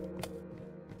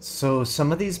 So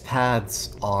some of these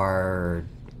paths are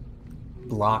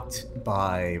blocked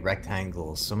by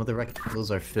rectangles. Some of the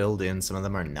rectangles are filled in, some of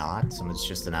them are not. Some it's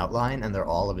just an outline, and they're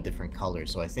all of a different color.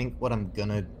 So I think what I'm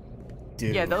gonna do...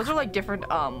 Yeah, those are like different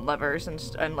levers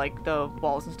and like the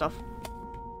walls and stuff.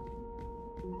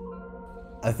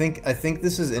 I think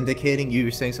this is indicating you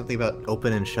were saying something about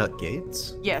open and shut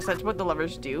gates? Yes, that's what the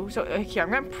levers do. So here,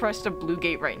 I'm gonna press the blue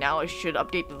gate right now. It should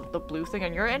update the blue thing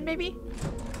on your end, maybe?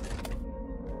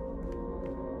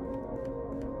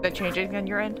 Did that change anything on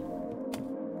your end?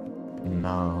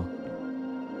 No.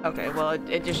 Okay, well,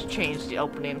 it just changed the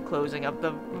opening and closing of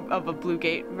a blue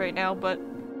gate right now, but...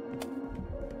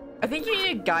 I think you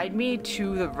need to guide me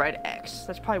to the red X.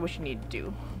 That's probably what you need to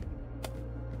do.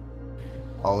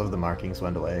 All of the markings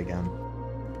went away again.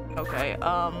 Okay,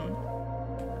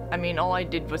 I mean, all I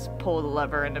did was pull the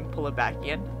lever and then pull it back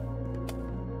in.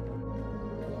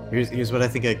 Here's what I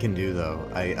think I can do, though.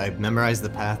 I've memorized the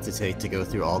path to take to go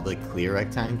through all the clear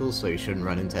rectangles, so you shouldn't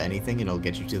run into anything, and it'll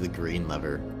get you to the green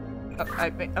lever.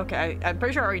 Okay, I'm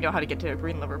pretty sure I already know how to get to the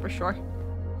green lever for sure.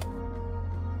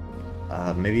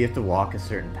 Maybe you have to walk a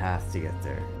certain path to get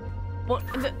there. Well,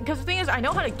 because the thing is, I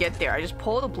know how to get there. I just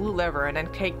pull the blue lever and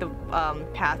then take the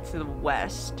path to the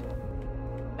west,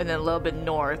 and then a little bit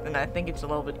north, and I think it's a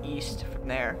little bit east from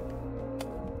there.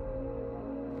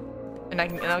 And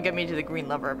that'll get me to the green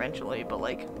lever eventually. But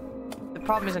like, the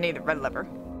problem is I need the red lever.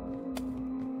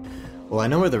 Well, I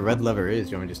know where the red lever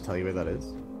is. You want me to just tell you where that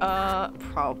is?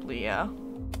 Probably, yeah.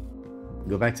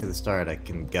 Go back to the start. I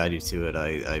can guide you to it.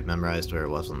 I memorized where it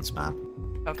was on this map.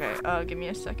 Okay, give me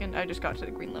a second. I just got to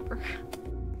the green lever.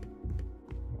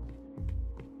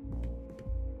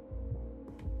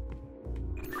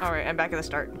 Alright, I'm back at the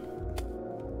start.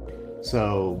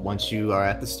 So, once you are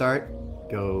at the start,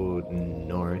 go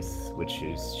north, which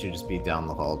should just be down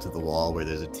the hall to the wall where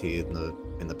there's a T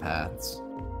in the paths,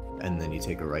 and then you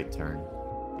take a right turn.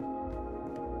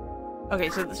 Okay,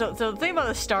 so the thing about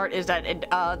the start is that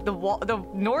the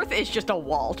north is just a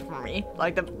wall for me,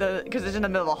 like because it's in the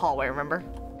middle of the hallway. Remember?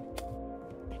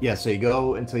 Yeah, so you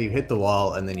go until you hit the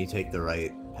wall, and then you take the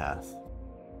right path.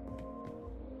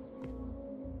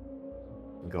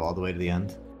 Go all the way to the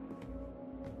end.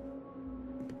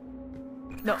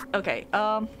 No. Okay.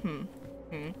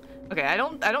 Okay. I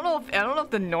don't know if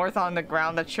the north on the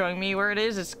ground that's showing me where it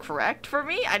is correct for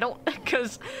me. I don't,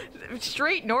 because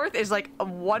straight north is like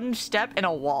one step in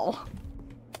a wall.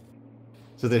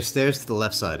 So there's stairs to the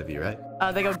left side of you, right?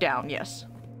 They go down. Yes.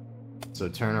 So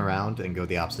turn around and go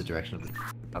the opposite direction of the...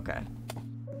 Okay.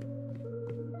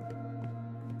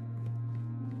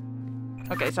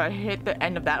 Okay, so I hit the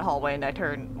end of that hallway and I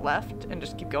turn left and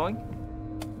just keep going?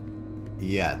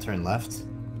 Yeah, turn left.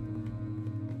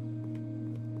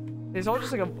 There's all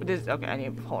just like a... okay, I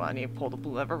need to pull the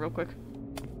blue lever real quick.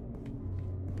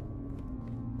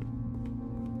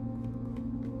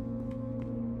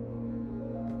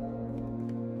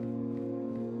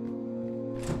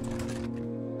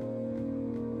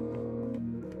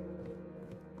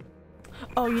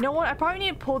 Oh, you know what? I probably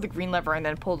need to pull the green lever and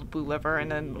then pull the blue lever and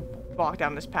then walk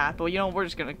down this path. But you know, we're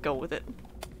just gonna go with it.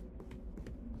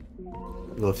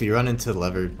 Well, if you run into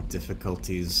lever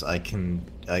difficulties,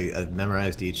 I've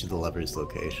memorized each of the lever's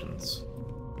locations.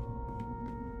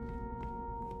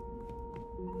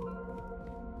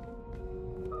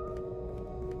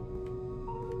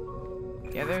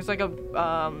 Yeah, there's like a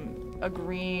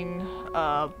green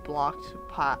blocked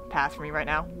path for me right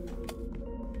now.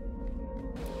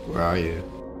 Where are you?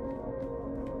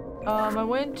 I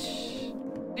went...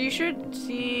 You should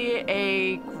see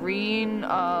a green,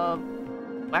 actually,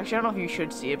 I don't know if you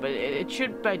should see it, but it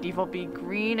should by default be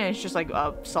green, and it's just like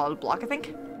a solid block, I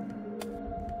think.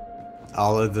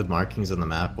 All of the markings on the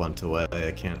map went away.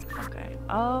 I can't... Okay.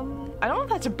 I don't know if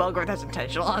that's a bug or if that's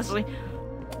intentional, honestly.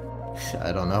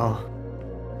 I don't know.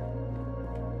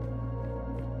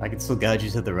 I can still guide you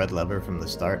to the red lever from the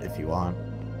start if you want.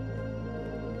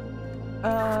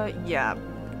 Yeah,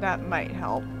 that might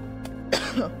help.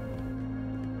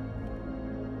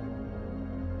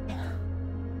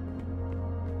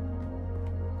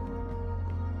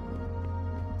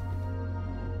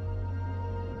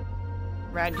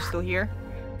 Rad, you still here?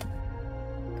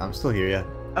 I'm still here, yeah.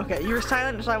 Okay, you were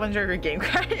silent, so I wonder if your game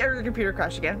crashed or your computer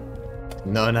crashed again.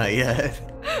 No, not yet.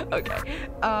 Okay.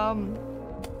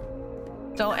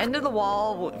 So end of the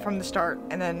wall from the start,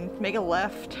 and then make a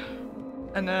left,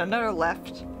 and then another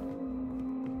left,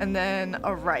 and then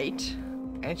a right,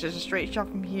 and it's just a straight shot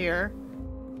from here,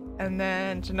 and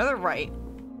then it's another right,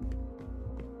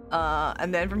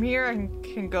 and then from here I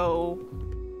can go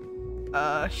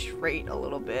straight a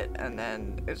little bit, and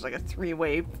then there's like a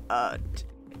three-way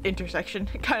intersection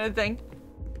kind of thing.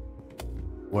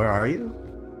 Where are you?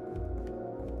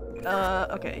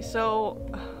 Okay, so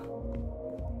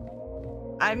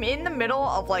I'm in the middle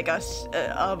of like a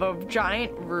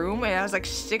giant room, and it has like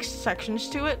 6 sections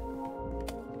to it.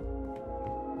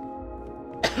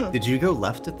 Did you go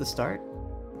left at the start?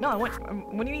 No, I went.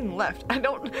 What do you mean left? I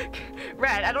don't.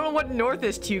 Rad, I don't know what north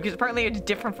is to you, because apparently it's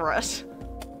different for us.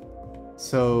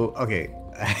 So, okay.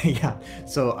 Yeah.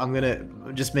 So I'm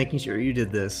just making sure you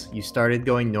did this. You started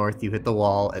going north, you hit the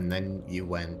wall, and then you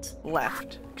went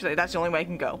Left, because that's the only way I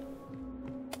can go.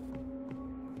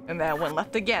 And then I went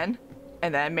left again,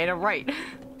 and then I made a right.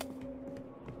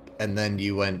 And then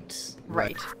you went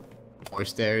Right. 4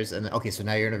 stairs, and okay, so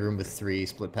now you're in a room with 3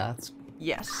 split paths?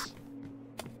 Yes.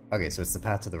 Okay, so it's the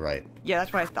path to the right. Yeah,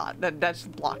 that's what I thought. That's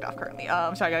blocked off currently.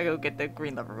 So I gotta go get the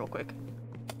green lever real quick.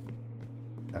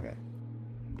 Okay.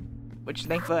 Which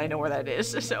thankfully I know where that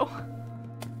is, so.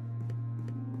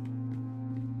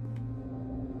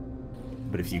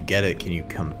 But if you get it, can you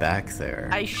come back there?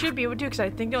 I should be able to, because I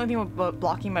think the only thing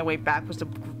blocking my way back was the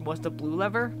blue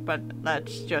lever, but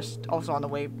that's just also on the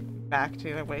way back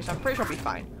to the way, so I'm pretty sure I'll be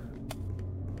fine.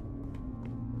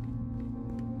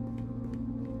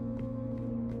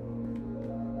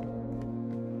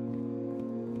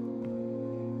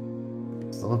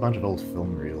 Still a bunch of old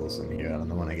film reels in here. I don't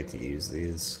know when I get to use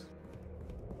these.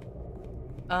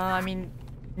 I mean,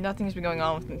 nothing's been going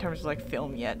on in terms of like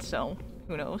film yet, so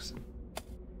who knows?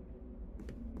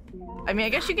 I mean, I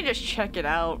guess you can just check it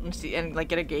out and see and like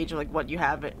get a gauge of like what you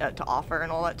have to offer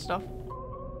and all that stuff.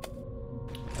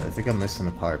 I think I'm missing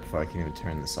a part before I can even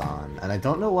turn this on. And I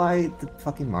don't know why the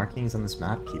fucking markings on this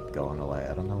map keep going away.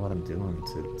 I don't know what I'm doing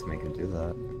to make them do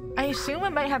that. I assume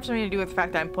it might have something to do with the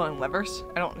fact that I'm pulling levers.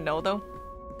 I don't know though.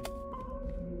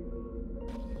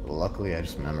 Well, luckily I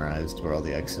just memorized where all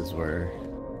the X's were.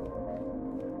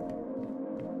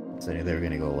 So I knew they were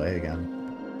gonna go away again.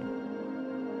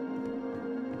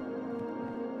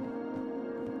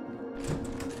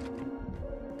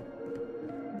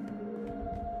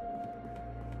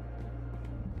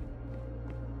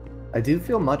 I do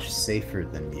feel much safer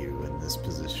than you in this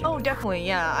position. Oh, definitely,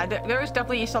 yeah. There is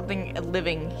definitely something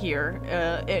living here.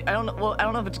 I don't know. Well, I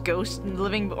don't know if it's ghost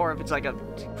living or if it's like a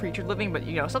creature living, but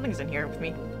you know, something's in here with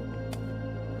me.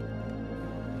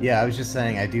 Yeah, I was just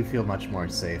saying I do feel much more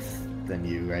safe than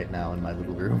you right now in my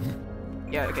little room.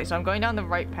 Yeah. Okay. So I'm going down the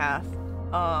right path.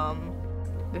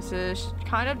 This is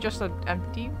kind of just an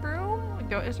empty room.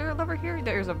 Is there a lever here?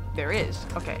 There is.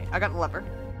 Okay, I got the lever.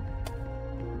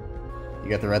 You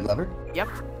got the red lever? Yep.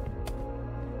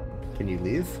 Can you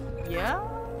leave? Yeah.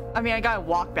 I mean, I gotta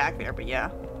walk back there, but yeah.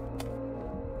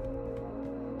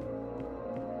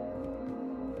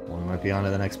 Well, we might be on to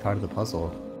the next part of the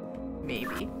puzzle.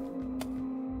 Maybe.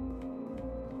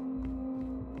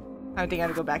 I think I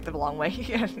have to go back the long way.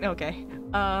 Yeah, okay.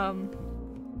 I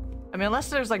mean, unless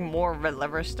there's like more red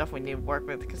lever stuff we need to work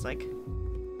with, because like,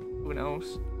 who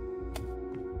knows?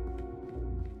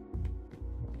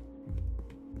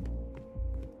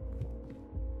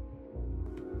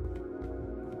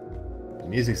 The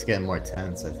music's getting more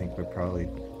tense. I think we're probably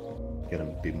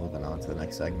gonna be moving on to the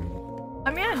next segment.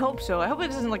 I mean, I hope so. I hope it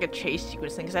isn't like a chase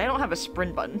sequence thing, because I don't have a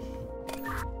sprint button.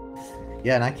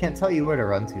 Yeah, and I can't tell you where to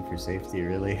run to for safety,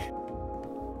 really.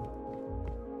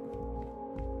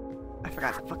 I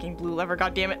forgot the fucking blue lever,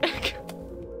 god damn it.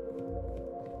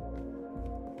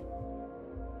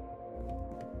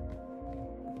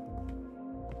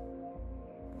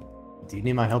 Do you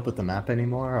need my help with the map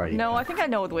anymore? Or are you... No, I think I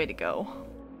know the way to go.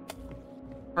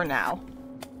 For now.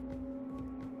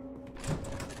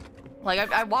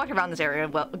 Like, I walked around this area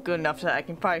well, good enough that I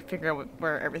can probably figure out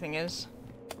where everything is.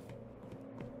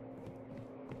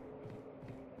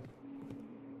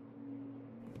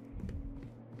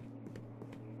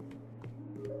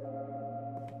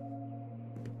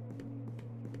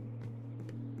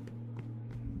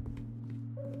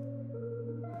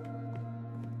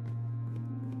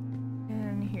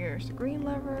 And here's the green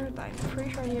lever that I'm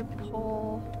pretty sure I need to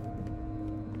pull.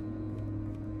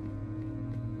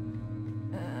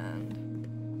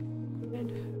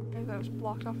 That was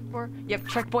blocked off before. Yep,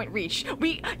 checkpoint reached.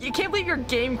 You can't believe your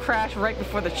game crashed right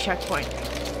before the checkpoint.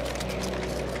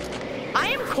 I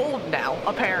am cold now,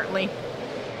 apparently.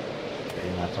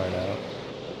 Getting that part out.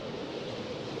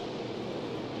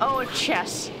 Oh, it's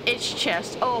chess. It's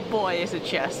chess. Oh boy, is it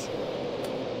chess.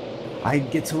 I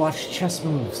get to watch chess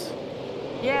moves.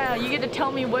 Yeah, you get to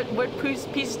tell me what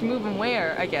pieces to move and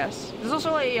where, I guess. There's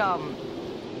also a,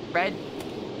 red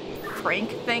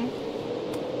crank thing.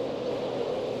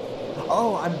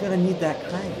 Oh, I'm gonna need that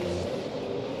crank.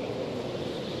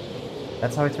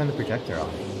 That's how I turn the projector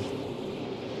on.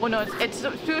 Well, no, it's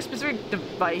to a specific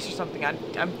device or something.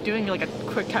 I'm doing like a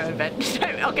quick time event.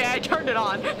 Okay, I turned it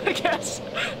on, I guess.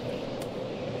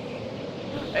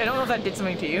 I don't know if that did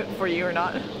something to you, for you or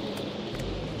not.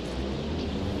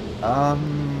 I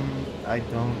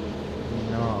don't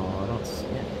know. I don't see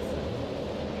anything.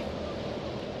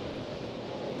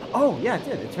 Oh, yeah, it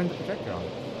did. It turned the projector on.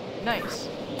 Nice.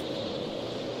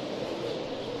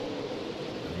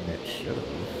 It should have.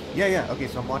 Yeah, okay,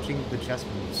 so I'm watching the chess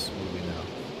moves movie now.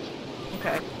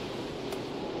 Okay.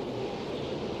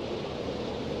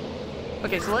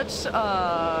 Okay, so let's,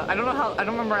 I don't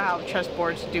remember how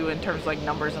chessboards do in terms of, like,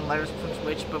 numbers and letters from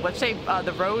which, but let's say,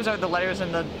 the rows are the letters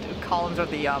and the columns are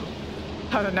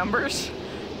the numbers.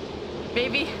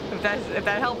 Maybe? If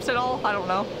that helps at all? I don't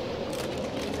know.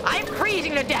 I'm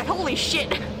freezing to death! Holy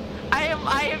shit! I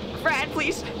am, Brad,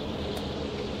 please!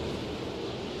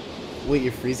 Wait,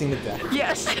 you're freezing to death?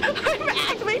 Yes! I'm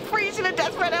actually freezing to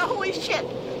death right now, holy shit!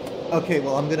 Okay,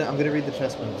 well, I'm gonna read the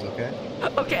chess moves, okay?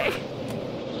 Okay.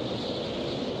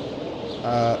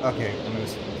 Okay, I'm gonna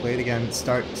play it again.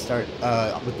 Start,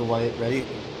 with the white, ready?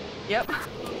 Yep.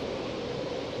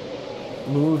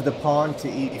 Move the pawn to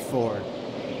e4.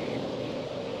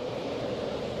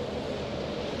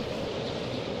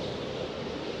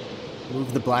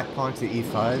 Move the black pawn to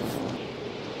e5.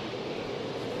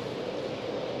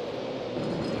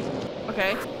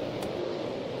 Okay.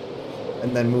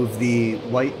 And then move the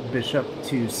white bishop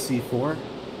to c4.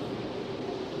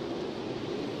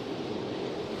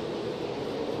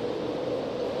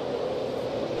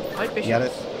 White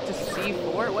bishop to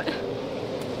c4? What?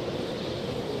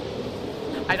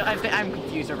 I'm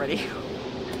confused already.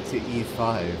 To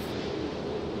e5.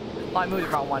 Oh, I moved the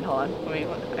wrong one. Hold on. Wait,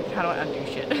 how do I undo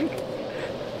shit?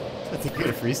 I think you're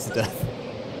gonna freeze to death.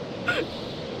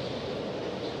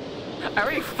 I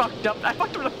already fucked up. I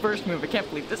fucked up the first move. I can't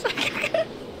believe this. I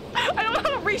don't know how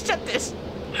to reset this.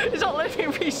 It's not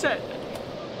letting me reset.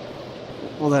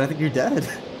 Well, then I think you're dead.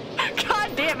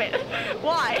 God damn it.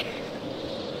 Why?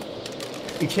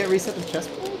 You can't reset the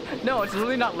chessboard? No, it's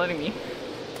literally not letting me.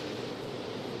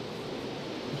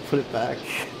 Put it back.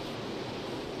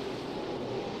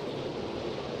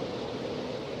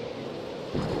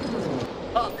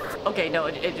 Oh, okay, no,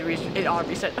 it auto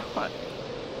reset.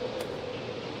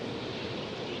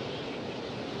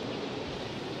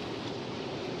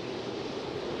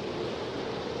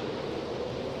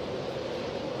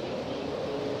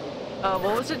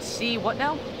 What was it? C, what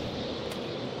now?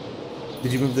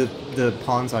 Did you move the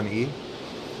pawns on E?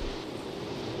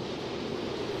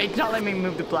 It's not letting me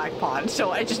move the black pawn,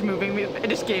 so it's just moving me.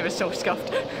 This game is so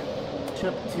scuffed.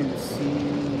 bishop to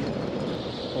c4.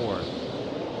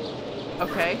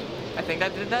 Okay, I think I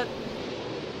did that.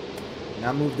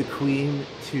 Now move the queen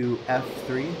to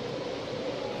f3.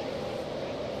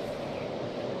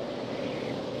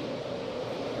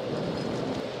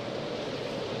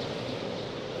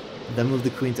 Then move the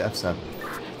queen to f7.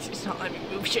 It's not letting me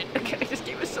move shit. Okay, this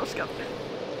game is so scuffed.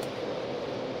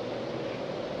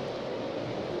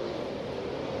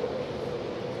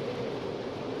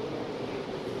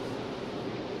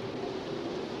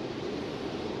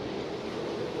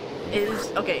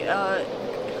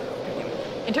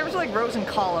 In terms of like rows and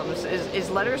columns, is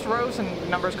letters rows and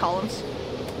numbers columns?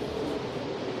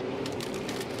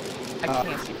 I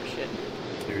can't see for shit.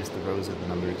 There's the rows and the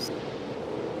numbers.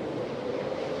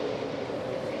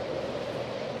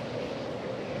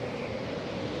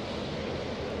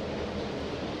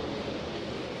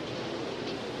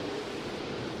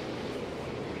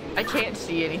 I can't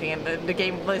see anything, and the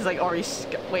game is like already.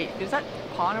 Wait, is that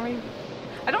pawn already?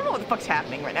 I don't know what the fuck's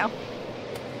happening right now.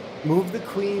 Move the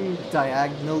queen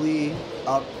diagonally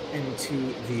up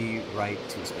into the right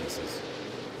 2 spaces.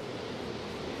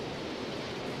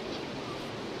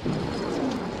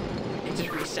 It just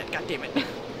reset. God damn it!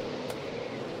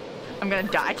 I'm gonna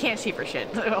die. I can't see for shit.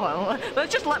 Hold on.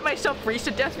 Let's just let myself freeze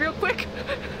to death real quick,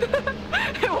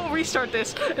 and we'll restart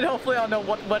this, and hopefully I'll know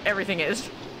what everything is.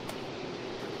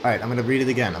 Alright, I'm gonna read it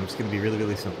again. I'm just gonna be really,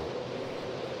 really simple.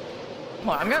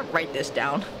 Hold on, I'm gonna write this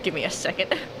down. Give me a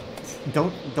second.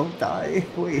 Don't die.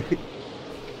 Wait.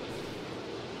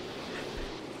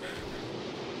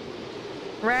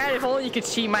 Rad, if only you could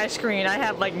see my screen. I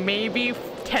have like maybe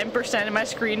 10% of my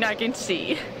screen I can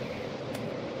see.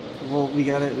 Well, we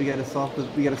gotta solve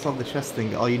the chess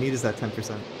thing. All you need is that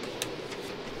 10%.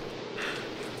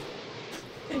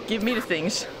 Give me the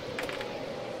things.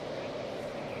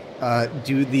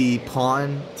 Do the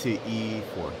pawn to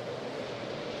e4.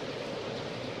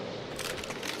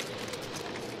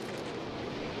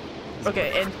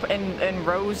 Okay, and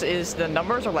rows is the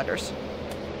numbers or letters?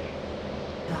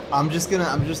 I'm just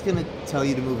gonna tell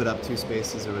you to move it up 2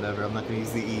 spaces or whatever. I'm not gonna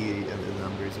use the e and the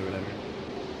numbers or whatever.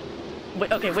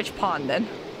 Wait, okay, which pawn then?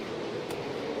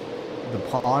 The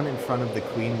pawn in front of the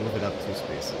queen, move it up 2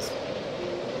 spaces.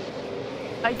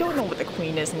 I don't know what the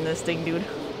queen is in this thing, dude.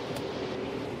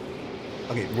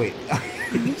 Okay, wait.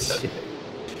 Shit.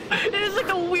 It is like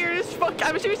the weirdest fuck.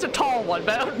 I'm assuming it's a tall one,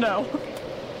 but I don't know.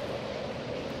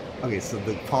 Okay, so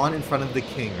the pawn in front of the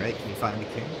king, right? Can you find the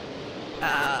king?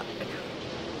 I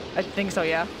think so,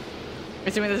 yeah.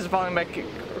 Assuming this is following my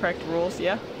correct rules,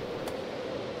 yeah.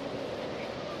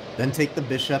 Then take the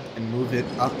bishop and move it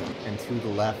up and to the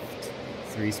left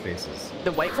 3 spaces.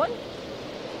 The white one?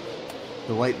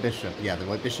 The white bishop, yeah, the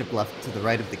white bishop left to the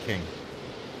right of the king.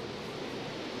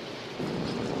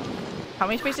 How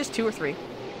many spaces? 2 or 3?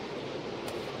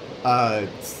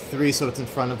 3, so it's in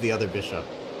front of the other bishop.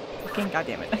 Fucking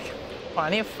goddamn it. Well, I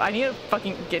need to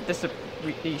fucking get this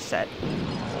reset.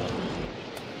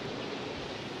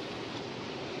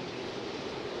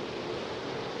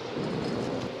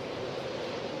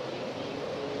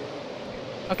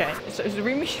 Okay, so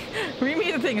read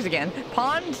me the things again.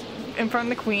 Pawn in front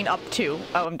of the queen, up 2.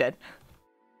 Oh, I'm dead.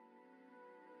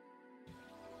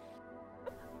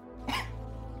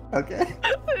 Okay.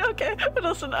 Okay, but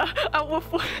listen,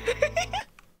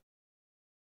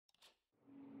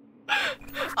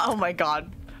 oh my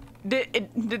god.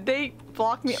 Did they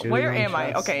block me? Shooting Where on am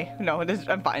I? chess. Okay, no,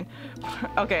 I'm fine.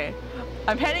 Okay,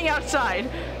 I'm heading outside.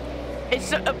 It's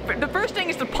the first thing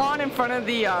is the pawn in front of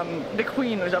the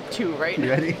queen was up 2, right? You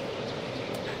ready?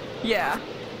 Yeah.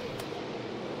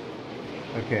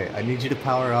 Okay, I need you to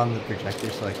power on the projector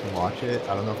so I can watch it.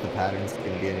 I don't know if the pattern's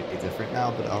gonna be any different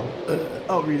now, but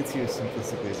I'll read it to you as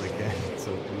simplistically as I can,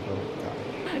 so we don't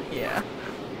die. Yeah.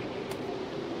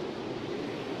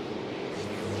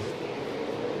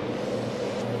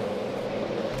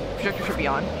 Projector should be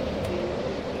on.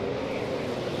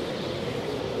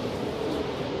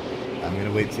 I'm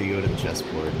gonna wait till you go to the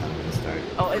chessboard and I'm gonna start.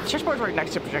 Oh, the chessboard's right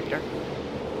next to the projector.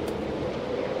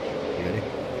 You ready?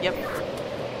 Yep.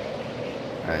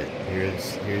 Alright,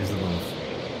 here's the move.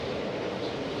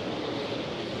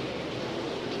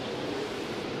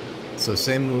 So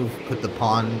same move, put the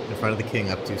pawn in front of the king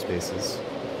up 2 spaces.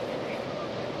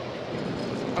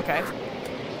 Okay.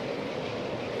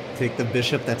 Take the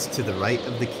bishop that's to the right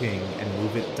of the king and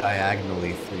move it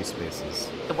diagonally 3 spaces.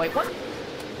 The white one?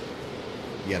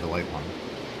 Yeah, the white one.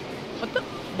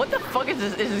 What the fuck is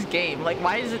this game? Like,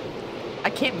 why is it?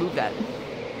 I can't move that.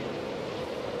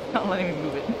 Not letting me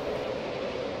move it.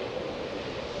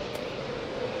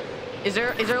 Is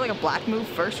there like a black move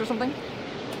first or something?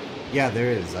 Yeah,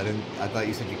 there is. I thought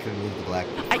you said you couldn't move the black.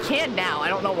 I can now. I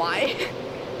don't know why.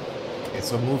 Okay,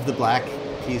 so move the black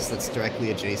piece that's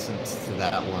directly adjacent to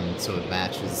that one, so it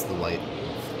matches the white.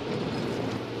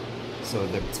 So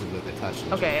they're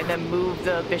touching. Okay, and then move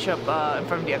the bishop in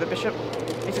front of the other bishop,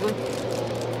 basically.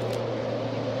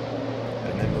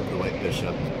 And then move the white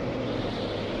bishop.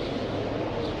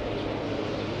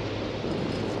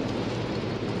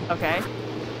 Okay.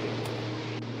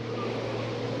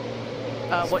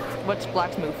 What's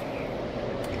black's move?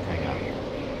 Hang on.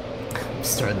 I'm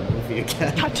starting the movie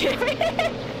again. God damn it!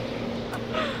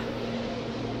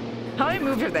 How many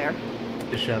moves are there?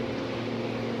 Bishop.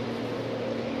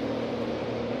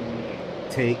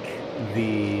 Take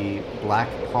the black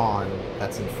pawn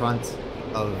that's in front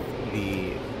of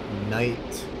the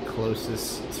knight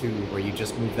closest to where you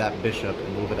just moved that bishop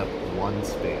and move it up one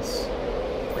space.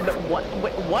 What?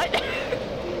 Wait, what?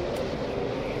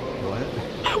 What?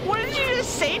 What did you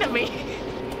just say to me?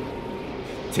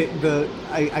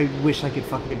 I wish I could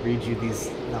fucking read you these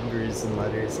numbers and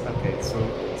letters. Okay, so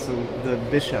the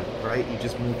bishop, right? You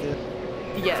just moved it?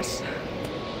 Yes.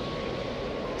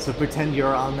 So pretend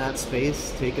you're on that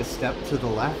space, take a step to the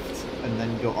left, and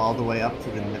then go all the way up to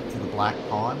the black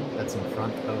pawn that's in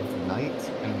front of the knight,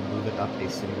 and move it up a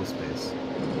single space.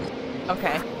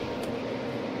 Okay.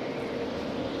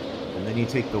 And then you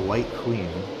take the white queen.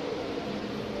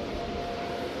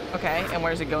 Okay, and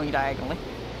where's it going diagonally?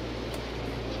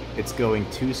 It's going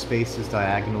 2 spaces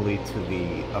diagonally to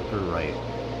the upper right.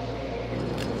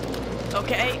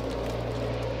 Okay.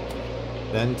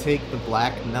 Then take the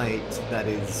black knight that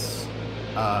is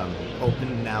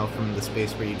open now from the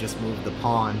space where you just moved the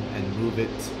pawn and move it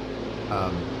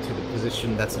to the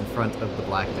position that's in front of the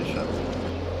black bishop.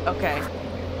 Okay.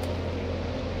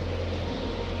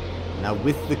 Now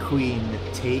with the queen,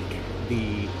 take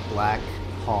the black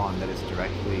pawn that is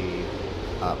directly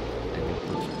up and you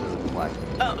put the black.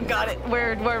 Oh, got it.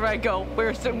 Where do I go?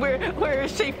 Where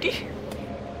is safety?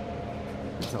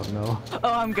 I don't know.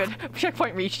 Oh, I'm good.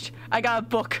 Checkpoint reached. I got a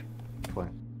book.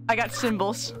 Point. I got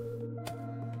symbols.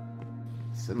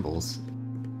 Symbols?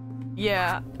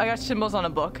 Yeah, I got symbols on a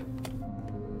book.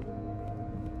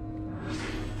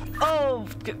 Oh,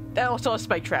 that also a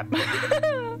spike trap.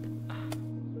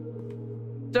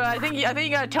 So I think you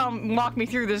gotta walk me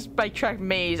through this spike trap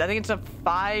maze. I think it's a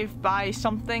 5 by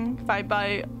something, 5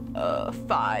 by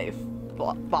 5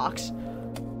 box.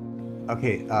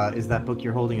 Okay, is that book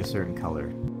you're holding a certain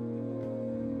color?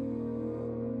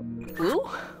 Blue?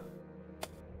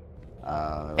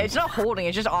 It's not holding,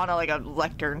 it's just on like a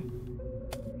lectern.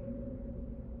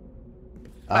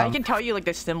 I can tell you like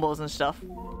the symbols and stuff.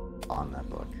 On that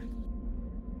book.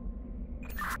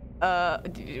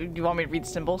 Do you want me to read the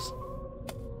symbols?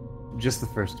 Just the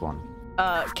first one.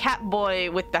 Cat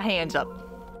boy with the hands up.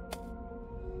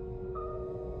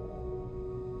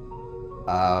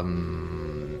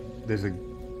 There's a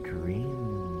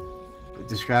green...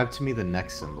 Describe to me the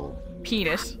next symbol.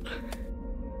 Penis.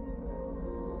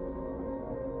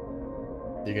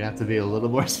 You're gonna have to be a little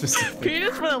more specific.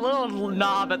 Penis with a little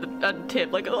knob at the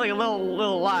tip, like a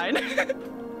little line.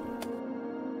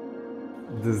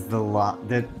 Does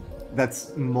the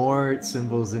that's more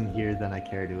symbols in here than I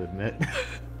care to admit.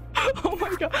 Oh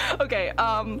my god. Okay.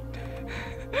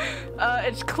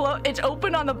 It's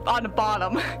open on the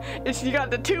bottom. You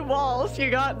got the 2 walls. You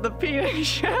got the penis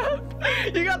shaft.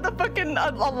 You got the fucking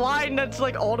a line that's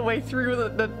like all the way through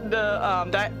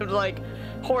that like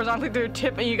horizontally through the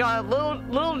tip, and you got a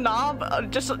little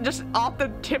knob just off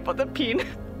the tip of the penis.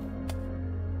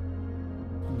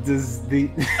 Does the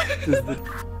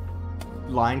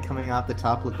line coming off the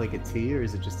top look like a T, or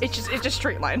is it just? It's just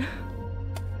straight line.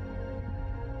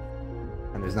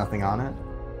 And there's nothing on it?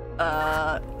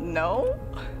 No.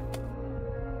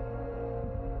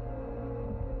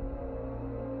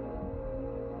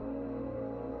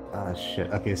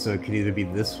 Shit. Okay, so it could either be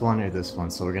this one or this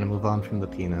one, so we're gonna move on from the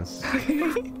penis.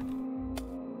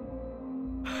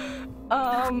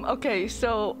 Okay,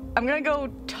 so I'm gonna go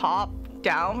top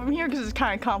down from here because it's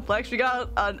kind of complex. We got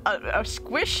a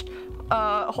squished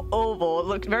oval. It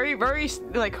looks very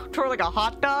like sort of like a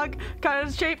hot dog kind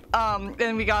of shape.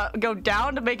 Then we go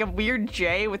down to make a weird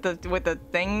J with the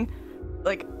thing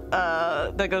like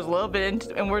that goes a little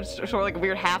bit inwards, sort of like a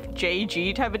weird half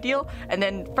JG type of deal. And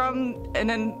then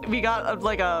we got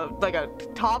like a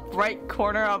top right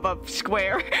corner of a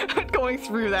square going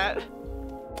through that.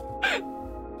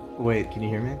 Wait, can you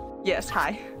hear me? Yes,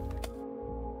 hi.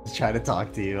 Just trying to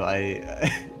talk to you. I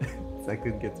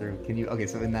couldn't get through. Can you? Okay,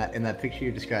 so in that picture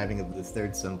you're describing of this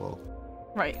third symbol,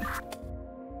 right?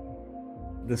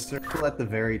 The circle at the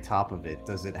very top of it,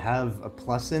 does it have a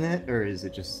plus in it, or is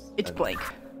it just? It's blank.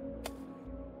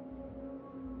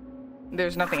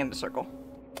 There's nothing in the circle.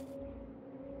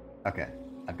 Okay,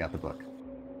 I've got the book.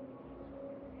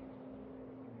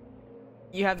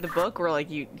 You have the book, or like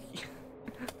you...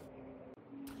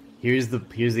 Here's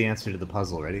the answer to the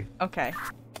puzzle. Ready? Okay.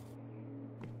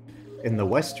 In the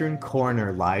western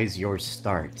corner lies your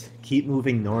start. Keep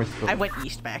moving north. I went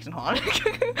east by accident. Hold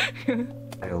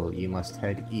on. You must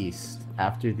head east.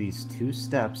 After these 2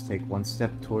 steps, take 1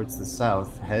 step towards the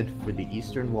south. Head for the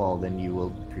eastern wall. Then you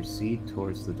will proceed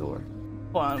towards the door.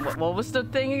 Hold on. What was the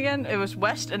thing again? It was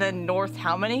west and then north.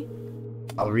 How many?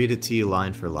 I'll read it to you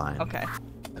line for line. Okay.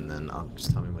 And then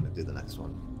just tell me when to do the next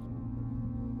one.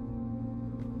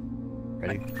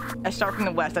 Ready? I start from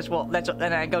the west.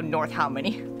 Then I go north. How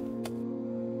many?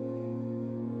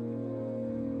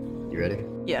 You ready?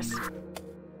 Yes.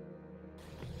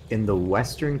 In the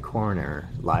western corner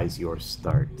lies your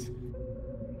start.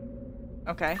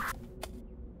 Okay.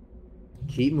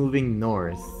 Keep moving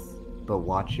north, but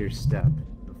watch your step.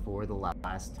 Before the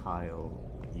last tile,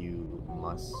 you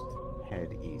must head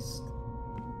east.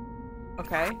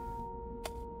 Okay.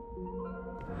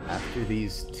 After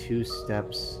these 2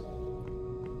 steps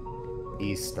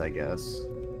east, I guess,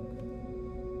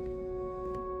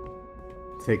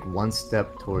 take 1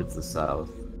 step towards the south.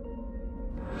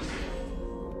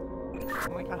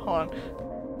 Oh my god, hold on.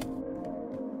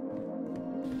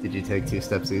 Did you take 2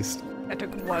 steps east? I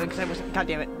took 1 because I was... God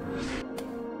damn it.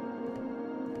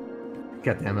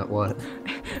 God damn it, what?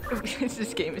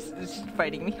 This game is just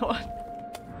fighting me. Hold on.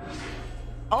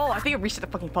 Oh, I think it reset the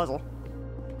fucking puzzle.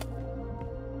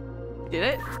 Did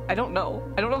it? I don't know.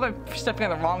 I don't know if I'm stepping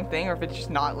on the wrong thing or if it's just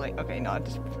not like... Okay, no, it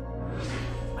just...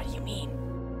 What do you mean?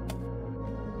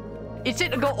 It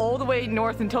didn't go all the way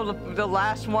north until the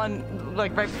last one,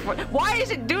 like right before... Why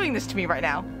is it doing this to me right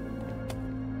now?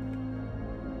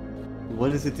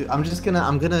 What does it do? I'm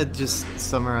gonna just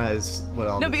summarize what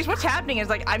all. No, this... because what's happening is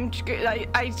like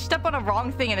I step on a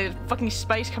wrong thing and a fucking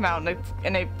spikes come out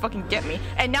and they fucking get me.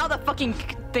 And now the fucking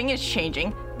thing is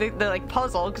changing. The like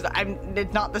puzzle because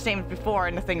it's not the same as before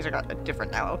and the things are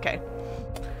different now. Okay.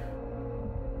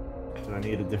 Do I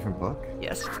need a different book?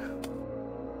 Yes.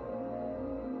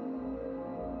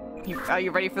 Are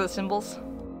you ready for the symbols?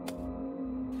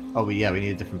 Oh, yeah, we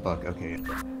need a different book. Okay.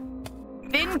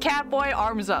 Thin cat boy,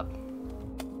 arms up.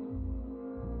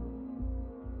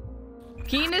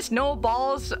 Penis, no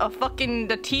balls,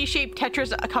 the T-shaped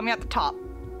Tetris coming out the top.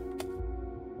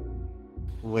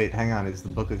 Wait, hang on. Is the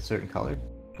book a certain color?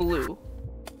 Blue.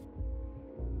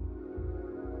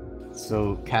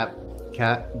 So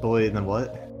cat boy, and then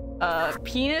what?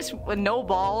 Penis with no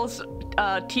balls,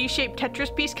 T-shaped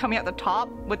Tetris piece coming out the top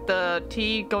with the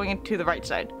T going into the right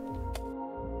side.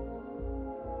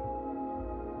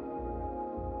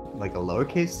 Like a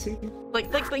lowercase t?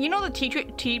 Like you know the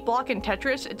T block in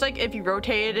Tetris? It's like if you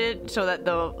rotated it so that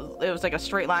it was like a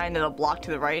straight line and a block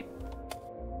to the right.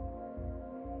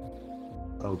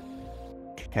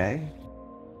 Okay.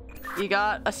 You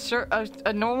got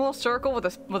a normal circle with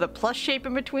a plus shape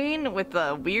in between with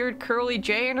a weird curly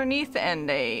J underneath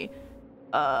and a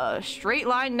straight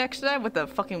line next to that with a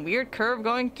fucking weird curve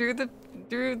going through the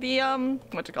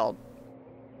what's it called?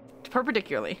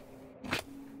 Perpendicularly.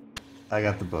 I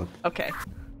got the book. Okay.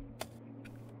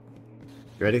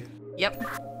 You ready? Yep.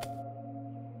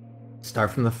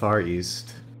 Start from the far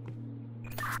east.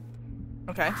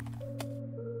 Okay.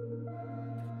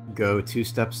 Go 2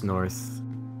 steps north.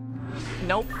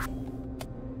 Nope.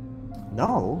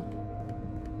 No.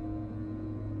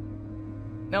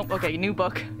 Nope. Okay, new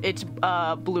book. It's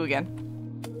blue again.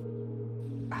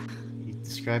 You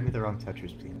described me the wrong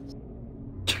Tetris penis.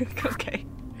 Okay,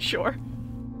 sure.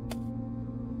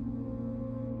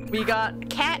 We got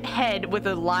cat head with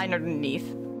a line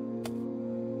underneath.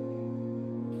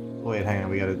 Wait, hang on.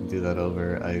 We gotta do that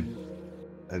over. I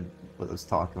was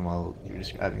talking while you were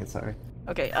describing it. Sorry.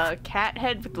 Okay, cat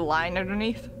head with the line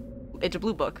underneath. It's a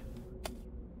blue book.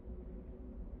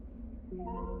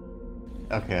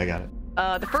 Okay, I got it.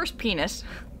 The first penis.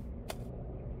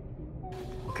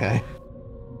 Okay.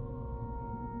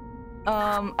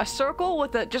 A circle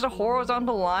with just a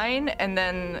horizontal line, and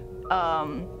then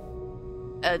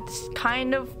a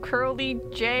kind of curly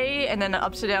J, and then an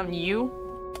upside down U.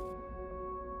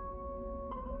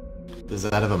 Does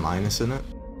that have a minus in it?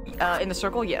 In the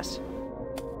circle, yes.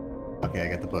 Okay, I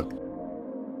got the book.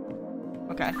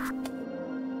 Okay.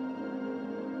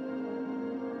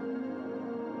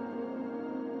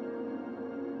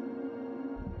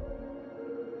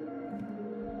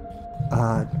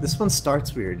 This one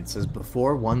starts weird. It says,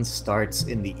 before one starts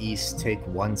in the east, take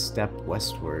 1 step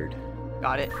westward.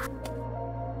 Got it.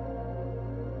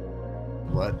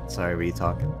 What? Sorry, were you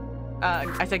talking?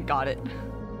 I said got it.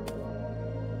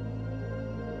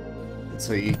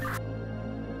 So you...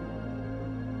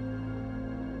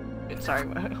 Sorry,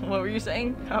 what were you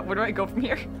saying? Where do I go from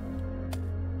here?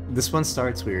 This one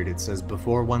starts weird. It says,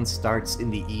 before one starts in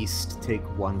the east, take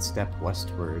one step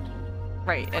westward.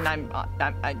 Right, and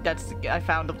I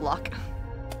found a block.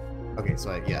 Okay,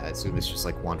 so I assume it's just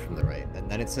like one from the right. And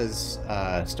then it says,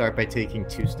 start by taking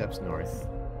 2 steps north.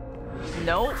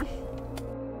 Nope.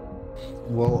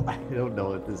 Well, I don't know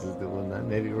what this is doing then.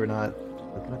 Maybe we're not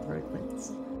looking at the right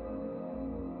things.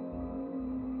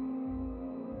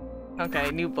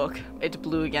 Okay, new book. It's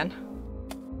blue again.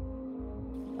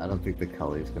 I don't think the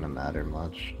color's gonna matter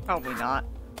much. Probably not.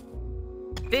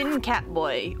 Thin cat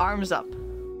boy, arms up.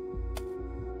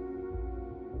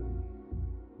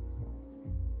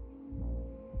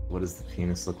 What does the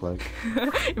penis look like?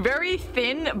 Very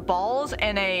thin balls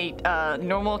and a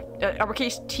normal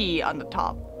uppercase T on the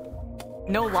top.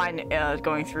 No line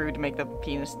going through to make the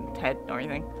penis head or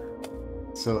anything.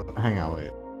 So, hang on,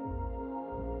 wait.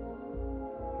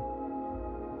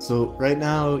 So, right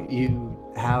now, you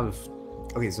have...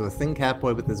 Okay, so a thin cat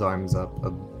boy with his arms up,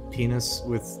 a penis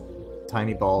with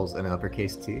tiny balls, and an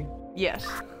uppercase T? Yes.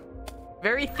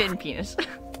 Very thin penis.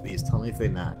 Please tell me if they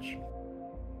match.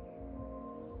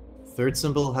 Third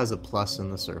symbol has a plus in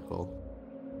the circle.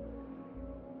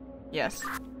 Yes.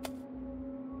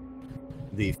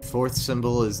 The fourth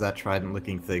symbol is that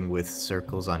trident-looking thing with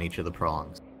circles on each of the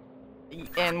prongs.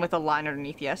 And with a line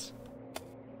underneath, yes.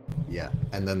 Yeah,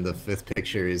 and then the fifth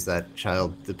picture is that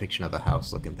child depiction of a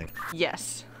house-looking thing.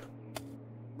 Yes.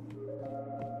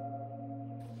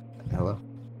 Hello?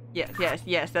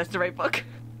 Yes, that's the right book.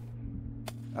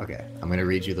 Okay, I'm gonna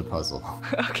read you the puzzle.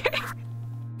 Okay.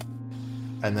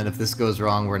 And then if this goes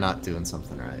wrong, we're not doing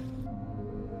something right.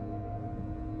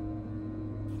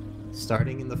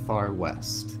 Starting in the far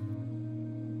west.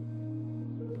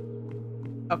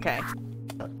 Okay.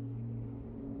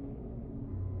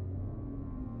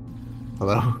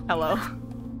 Hello? Hello.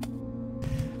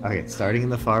 Okay, starting in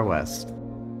the far west.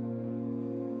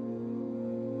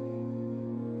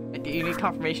 Do you need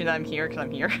confirmation that I'm here? Because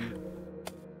I'm here.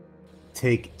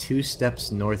 Take 2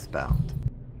 steps northbound.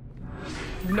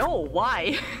 No,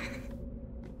 why?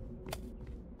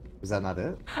 Is that not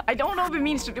it? I don't know if it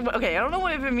means okay, I don't know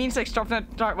if it means like start from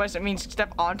the northwest, it means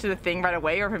step onto the thing right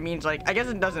away, or if it means like I guess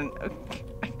it doesn't.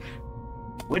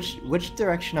 Which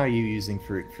direction are you using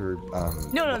for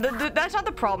No, that's not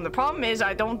the problem. The problem is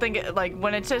I don't think it, like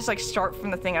when it says like start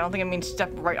from the thing, I don't think it means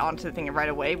step right onto the thing right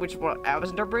away, which is what I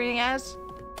was interpreting as.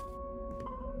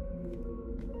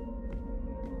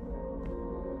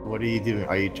 What are you doing?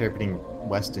 Are you interpreting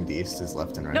west and east as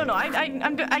left and right? No,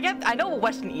 I know what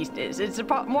west and east is. It's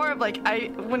more of like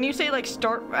when you say like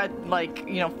start at like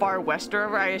far west or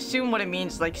whatever, I assume what it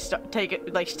means like take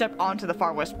it like step onto the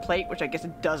far west plate, which I guess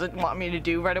it doesn't want me to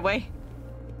do right away.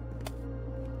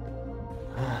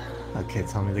 Okay,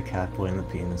 tell me the cat boy and the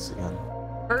penis again.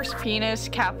 First penis,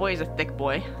 cat boy is a thick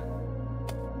boy.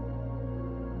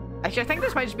 Actually, I think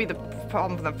this might just be the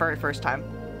problem from the very first time.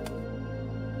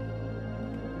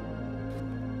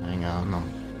 Hang on,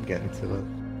 I'm getting to it.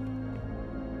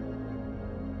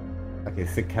 Okay,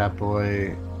 thick cat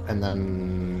boy, and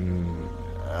then...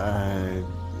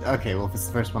 okay, well if it's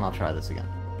the first one, I'll try this again.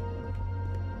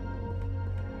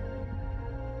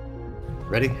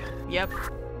 Ready? Yep.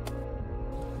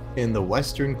 In the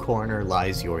western corner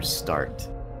lies your start.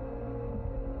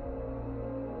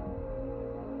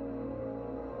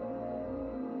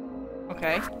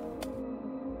 Okay.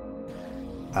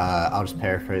 I'll just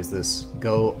paraphrase this.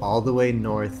 Go all the way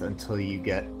north until you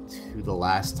get to the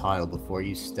last tile. Before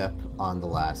you step on the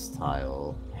last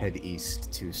tile, head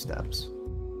east 2 steps.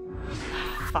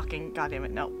 Fucking goddamn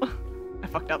it, no. I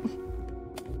fucked up.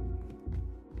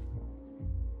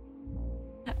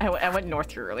 I went north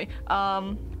too early.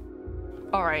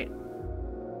 Alright.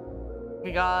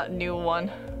 We got a new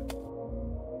one.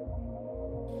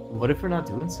 What if we're not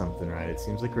doing something right? It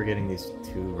seems like we're getting these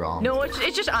 2 wrong. No, it's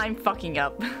just I'm fucking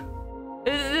up.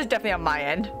 This is definitely on my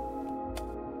end.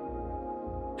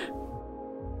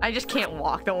 I just can't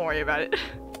walk, don't worry about it.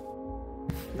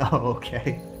 Oh,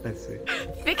 okay. I see.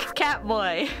 Thick cat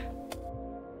boy.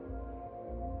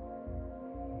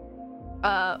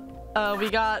 We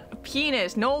got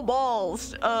penis, no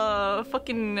balls,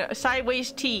 fucking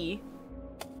sideways T.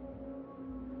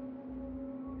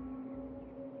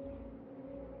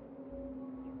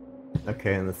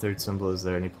 Okay, and the third symbol, is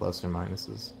there any plus or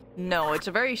minuses? No, it's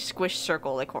a very squished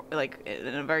circle, like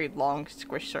in a very long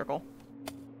squished circle.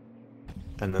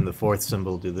 And then the fourth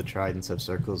symbol, do the tridents have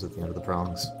circles at the end of the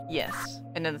prongs? Yes.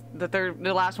 And then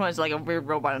the last one is like a weird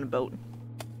robot on a boat.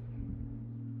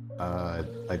 I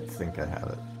think I have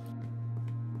it.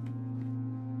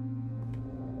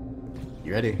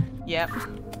 You ready? Yep.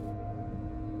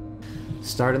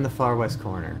 Start in the far west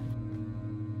corner.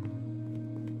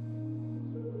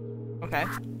 Okay.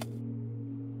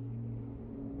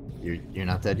 You're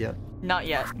not dead yet? Not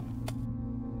yet.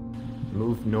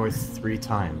 Move north 3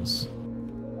 times.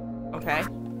 Okay.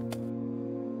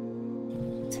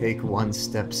 Take 1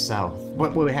 step south.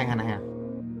 Wait, hang on.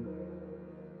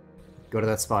 Go to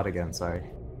that spot again, sorry.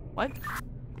 What?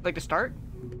 Like to start?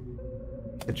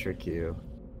 To trick you.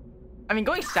 I mean,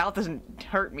 going south doesn't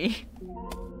hurt me.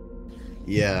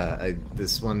 Yeah,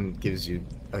 this one gives you...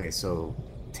 Okay, so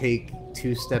take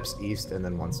 2 steps east and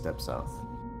then 1 step south.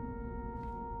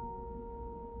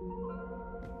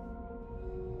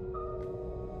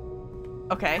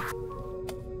 Okay.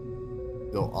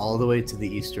 Go all the way to the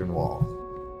eastern wall.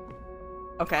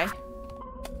 Okay.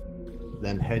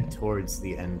 Then head towards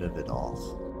the end of it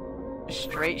all.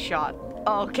 Straight shot.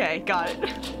 Okay, got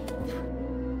it.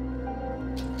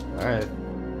 Alright.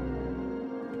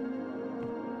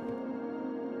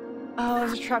 Oh,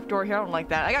 there's a trapdoor here. I don't like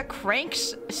that. I got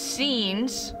cranks,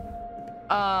 scenes,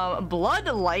 blood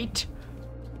light.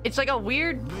 It's like a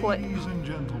weird place. Ladies and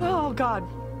gentlemen, Oh god.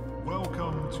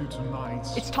 welcome to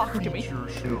tonight's It's talking to me. feature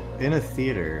show. In a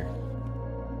theater.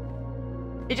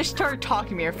 It just started talking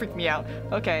to me. It freaked me out.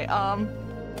 Okay.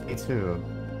 Me too.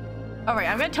 All right.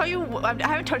 I'm gonna tell you. I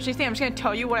haven't touched anything. I'm just gonna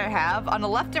tell you what I have. On the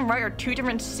left and right are 2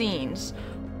 different scenes.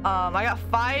 I got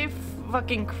 5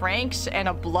 fucking cranks and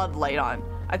a blood light on.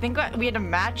 I think we had to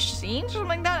match scenes or something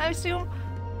like that, I assume.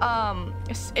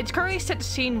 It's currently set to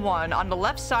scene 1. On the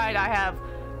left side, I have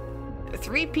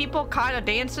 3 people kind of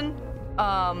dancing.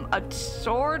 A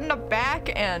sword in the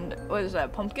back, and what is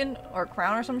that, pumpkin or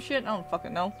crown or some shit? I don't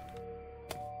fucking know.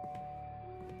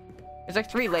 It's like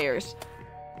 3 layers.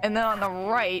 And then on the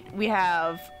right, we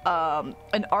have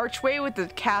an archway with the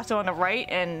castle on the right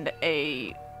and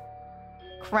a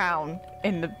crown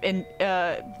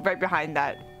right behind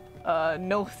that.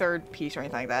 No third piece or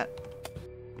anything like that.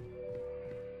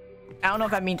 I don't know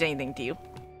if that means anything to you.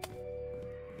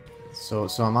 So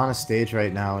I'm on a stage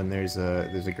right now, and there's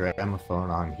a gramophone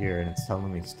on here, and it's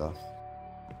telling me stuff.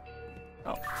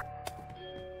 Oh.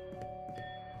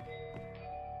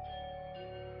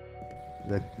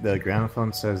 The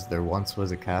gramophone says there once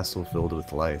was a castle filled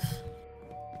with life.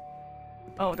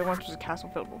 Oh, there once was a castle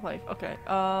filled with life. Okay.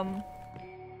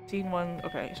 Scene 1.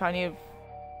 Okay, so I need.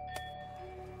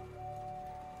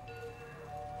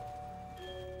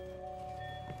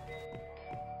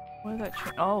 What is that?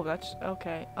 Oh, that's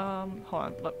okay. Hold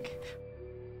on. Look.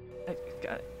 I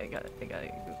got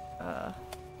it.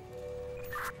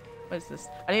 What is this?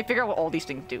 I need to figure out what all these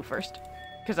things do first,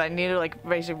 because I need to like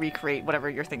basically recreate whatever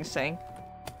your thing's saying.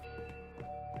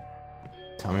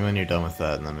 Tell me when you're done with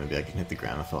that, and then maybe I can hit the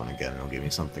gramophone again, and it'll give me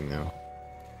something new.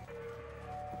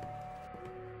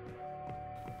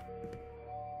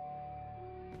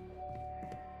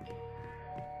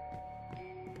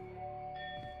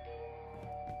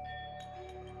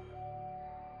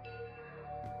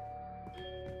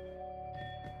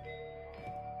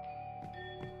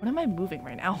 What am I moving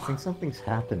right now? I think something's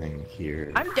happening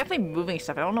here. I'm definitely moving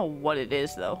stuff. I don't know what it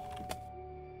is though.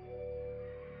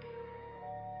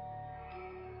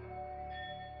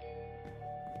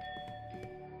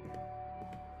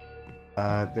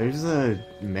 There's a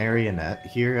marionette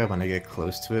here. When I get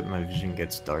close to it, my vision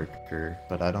gets darker,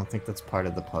 but I don't think that's part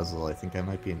of the puzzle. I think I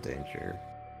might be in danger.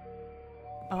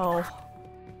 Oh.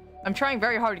 I'm trying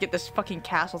very hard to get this fucking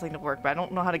castle thing to work, but I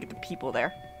don't know how to get the people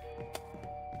there.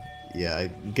 Yeah,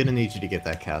 I'm gonna need you to get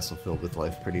that castle filled with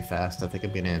life pretty fast. I think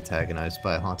I'm getting antagonized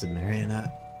by a haunted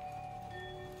marionette.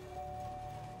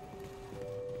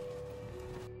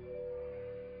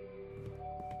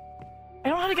 I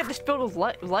don't know how to get this filled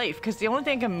with life, because the only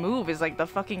thing I can move is like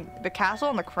the castle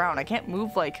and the crown. I can't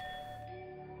move like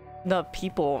the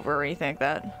people or anything like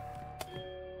that.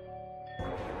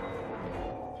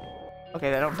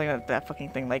 Okay, I don't think that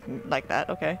fucking thing like that.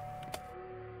 Okay.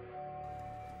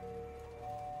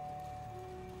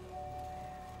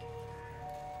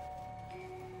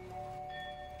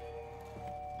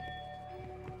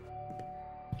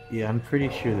 Yeah, I'm pretty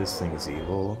sure this thing's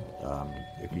evil.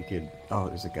 If you could... Oh,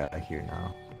 there's a guy here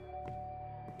now.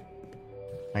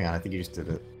 Hang on, I think you just did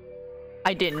it.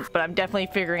 I didn't, but I'm definitely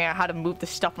figuring out how to move the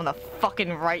stuff on the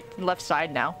fucking left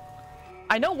side now.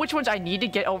 I know which ones I need to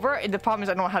get over, and the problem is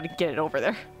I don't know how to get it over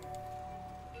there.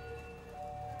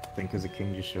 I think because the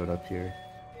king just showed up here.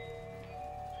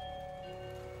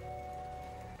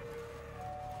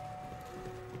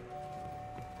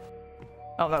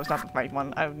 Oh, that was not the right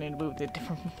one. I need to move the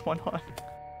different one on.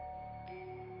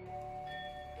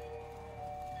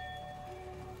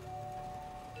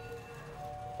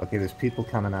 Okay, there's people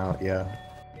coming out, yeah.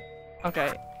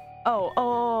 Okay.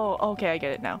 Oh, okay, I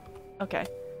get it now. Okay.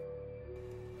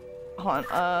 Hold on,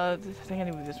 I think I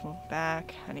need to move this one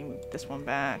back. I need to move this one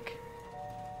back.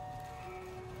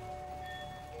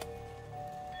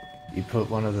 You put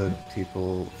one of the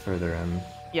people further in.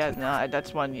 Yeah, no,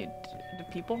 that's one you... The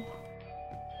people?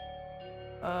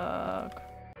 Hold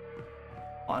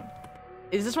on.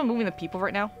 Is this one moving the people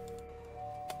right now?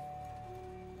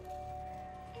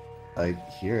 I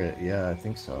hear it, yeah, I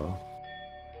think so.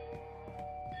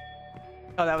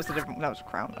 Oh, that was a different... That was a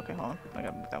crown. Okay, hold on. I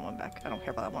gotta move that one back. I don't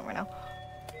care about that one right now.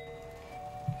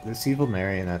 This evil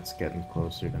marionette's getting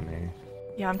closer to me.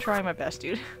 Yeah, I'm trying my best,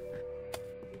 dude.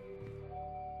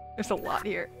 There's a lot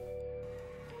here.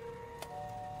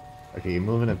 Okay, you're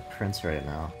moving a prince right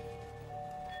now.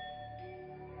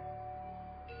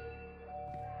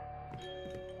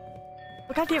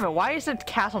 But God damn it, why is the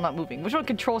castle not moving? Which one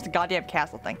controls the goddamn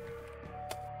castle thing?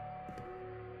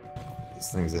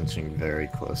 This thing's inching very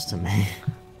close to me.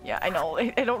 Yeah, I know.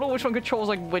 I don't know which one controls,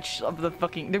 like, which of the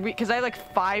fucking... Because I have, like,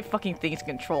 5 fucking things to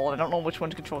control, and I don't know which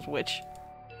one controls which.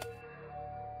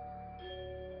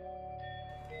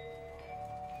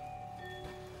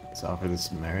 Let's offer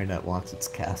this marionette wants its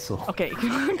castle. Okay,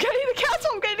 I'm getting the castle!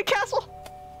 I'm getting the castle!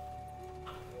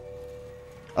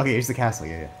 Okay, here's the castle,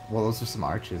 yeah. Well, those are some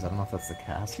arches. I don't know if that's the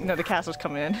castle. No, the castle's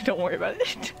coming in. Don't worry about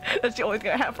it. That's the only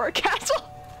thing I have for a castle.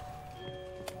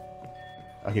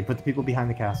 Okay, put the people behind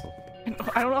the castle.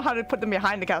 I don't know how to put them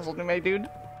behind the castle, my dude.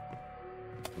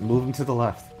 Move them to the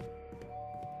left.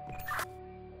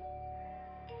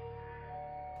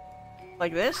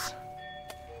 Like this?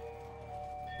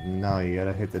 No, you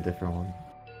gotta hit the different one.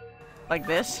 Like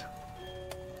this?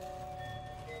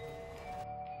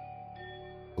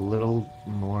 A little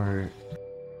more...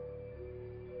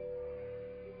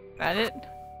 That it?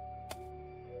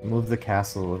 Move the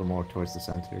castle a little more towards the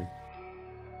center.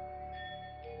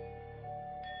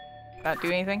 Not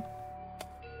do anything?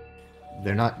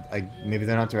 They're not... maybe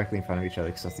they're not directly in front of each other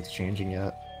because nothing's changing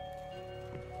yet.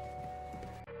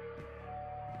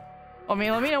 I mean,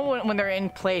 let me know when they're in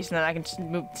place and then I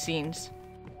can move scenes.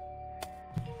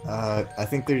 I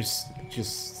think there's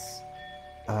just...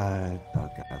 oh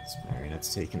god, this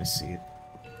marionette's taking a seat.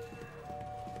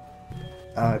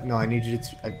 No, I need you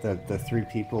to... the 3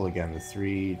 people again, the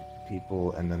 3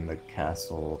 people and then the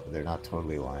castle, they're not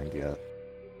totally aligned yet.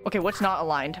 Okay, what's not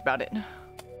aligned about it?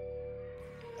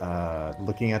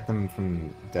 Looking at them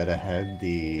from dead ahead,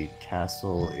 the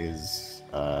castle is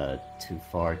too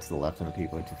far to the left and the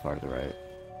people are too far to the right.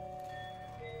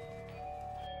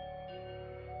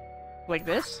 Like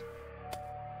this?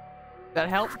 That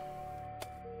help?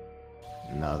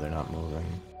 No, they're not moving.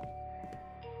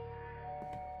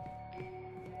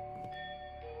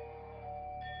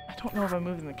 I don't know if I'm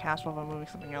moving the castle or if I'm moving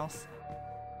something else.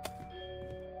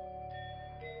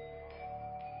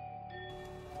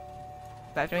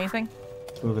 Does that do anything?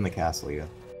 It's moving the castle, yeah.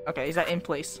 Okay, is that in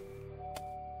place?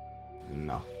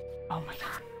 No. Oh my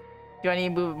god. Do I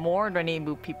need to move more or do I need to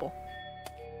move people?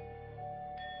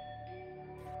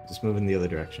 Just move in the other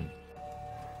direction.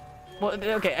 Well,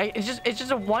 okay, it's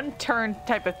just a one-turn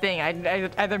type of thing. I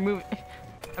either move...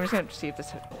 I'm just gonna see if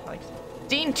this... like...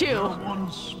 Scene 2! There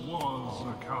once was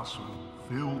a castle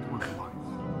filled with light.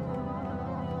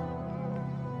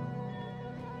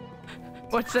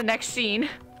 What's the next scene?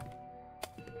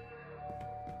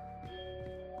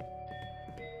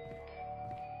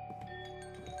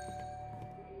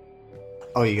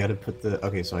 Oh, you gotta put the...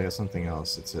 Okay, so I got something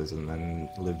else. It says, and then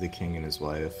live the king and his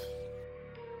wife.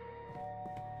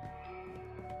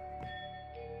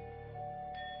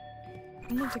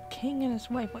 The king and his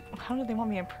wife. What? How do they want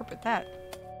me to interpret that?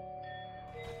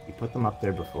 You put them up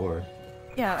there before.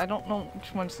 Yeah, I don't know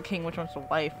which one's the king, which one's the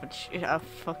wife, which I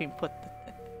fucking put.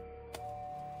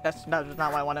 That's not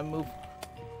why I want to move.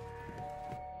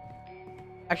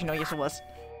 Actually, no. Yes, it was.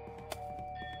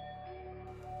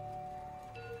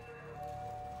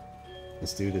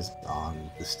 This dude is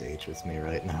on the stage with me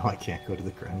right now. I can't go to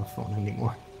the gramophone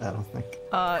anymore. I don't think.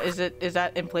 Is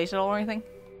that in place at all or anything?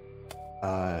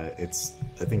 It's...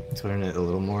 I think turn it a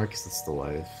little more because it's the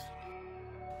wife.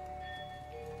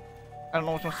 I don't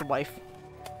know which one's the wife.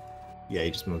 Yeah, you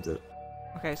just moved it.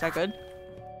 Okay, is that good?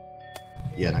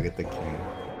 Yeah, now get the king.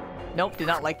 Nope, did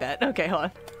not like that. Okay, hold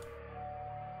on.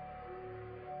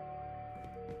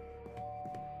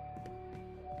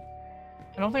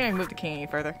 I don't think I can move the king any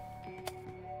further.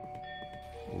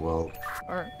 Well...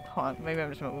 Or, hold on, maybe I'm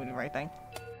just not moving the right thing.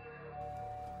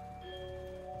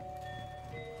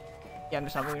 Yeah, I'm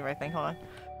just not moving the right thing, hold on.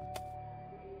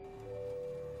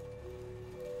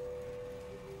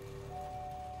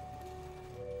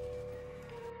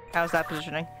 How's that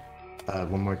positioning?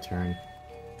 One more turn.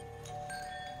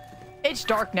 It's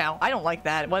dark now. I don't like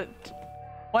that. What?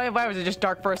 Why was it just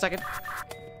dark for a second?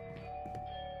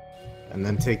 And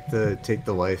then take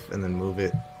the wife and then move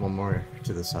it one more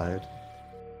to the side.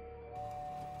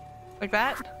 Like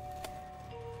that?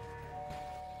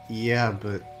 Yeah,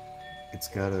 but it's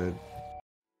gotta...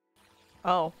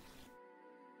 Oh.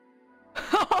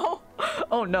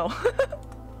 Oh no.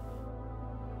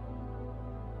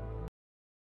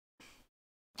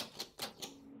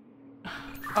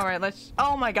 Alright, let's...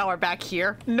 Oh my god, we're back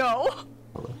here. No!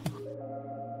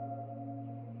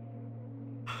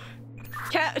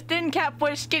 Thin cat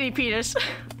boy skinny penis.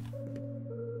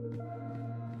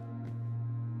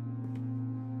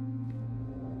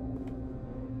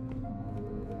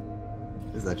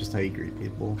 Is that just how you greet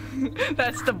people?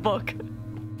 That's the book.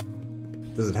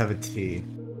 Does it have a T?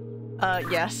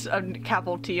 Yes, a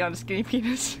capital T on a skinny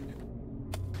penis.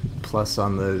 Plus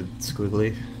on the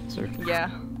squiggly circle?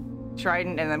 Yeah.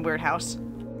 Trident and then weird house.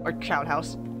 Or child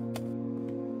house.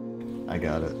 I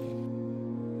got it.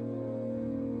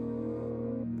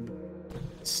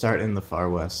 Start in the far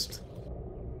west.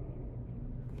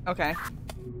 Okay.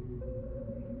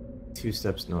 2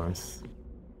 steps north.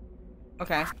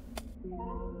 Okay.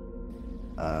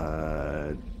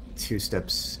 2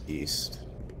 steps east.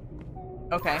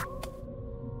 Okay.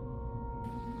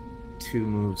 2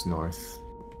 moves north.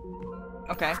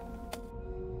 Okay.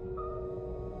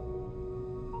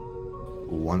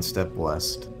 1 step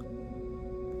west.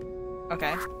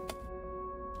 Okay.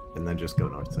 And then just go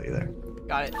north till you're there.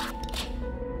 Got it.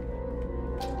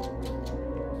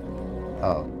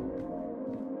 Oh.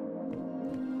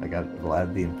 I got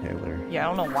Vlad the Impaler. Yeah,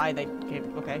 I don't know why they gave...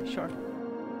 Okay, sure.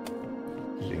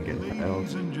 You didn't get the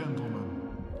Ladies and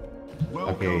gentlemen,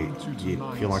 Okay, welcome to you feel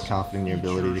more tonight's confident in your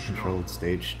ability to feature control show.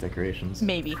 stage decorations?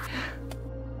 Maybe.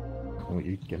 What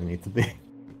you're gonna need to be.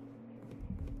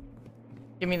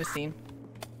 Give me the scene.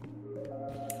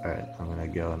 Alright, I'm gonna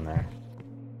go in there.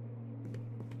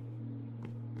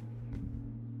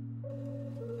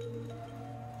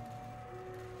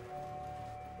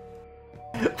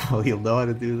 Well, you'll know how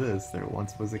to do this. There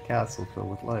once was a castle filled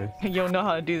with life. You'll know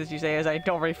how to do this, you say, as I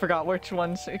already forgot which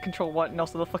ones control what, and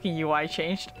also the fucking UI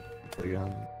changed. Click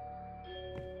on.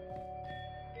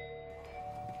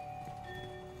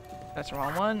 That's the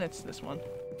wrong one, it's this one.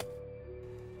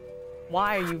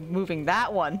 Why are you moving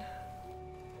that one?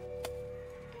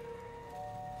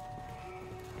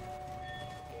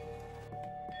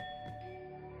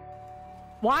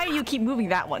 Why do you keep moving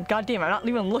that one? God damn, I'm not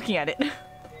even looking at it.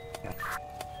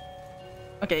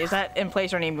 Okay, is that in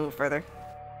place or need to move further?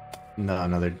 No,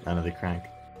 another crank.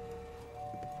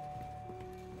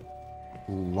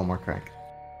 One more crank.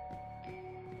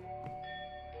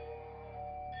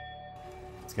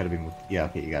 It's gotta be moved. Yeah,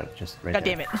 okay, you got it. Just right God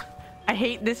there. damn it. I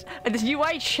hate this. This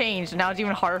UI changed, and now it's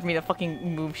even harder for me to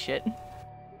fucking move shit.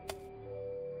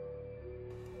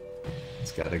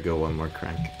 It's gotta go one more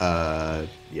crank. Yeah,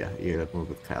 you gotta move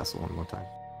with castle one more time.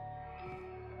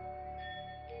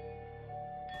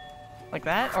 Like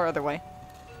that, or other way?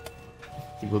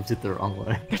 You moved it the wrong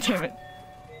way. God damn it.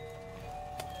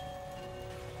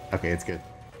 Okay, it's good.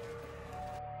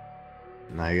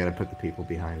 Now you gotta put the people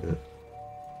behind it.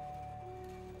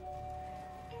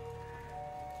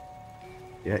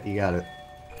 Yeah, you got it.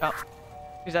 Oh.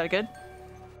 Is that good?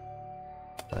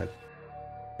 But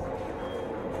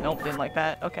Nope, didn't like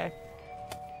that. Okay.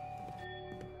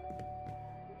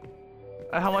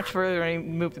 How much further do I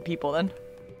move the people then?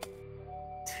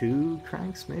 2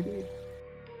 cranks, maybe?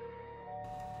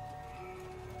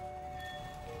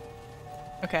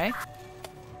 Okay.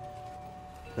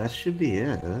 That should be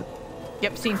it.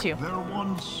 Yep, scene 2. There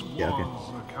once Yeah, okay.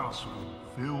 was a castle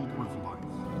filled with life.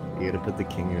 You gotta put the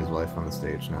king and his wife on the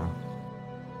stage now.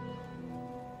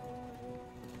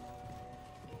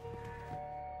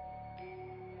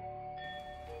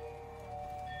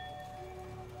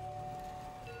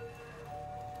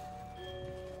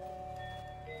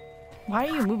 Why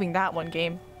are you moving that one,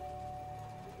 game?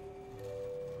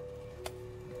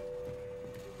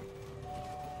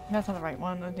 That's not the right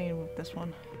one. I need to move this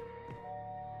one.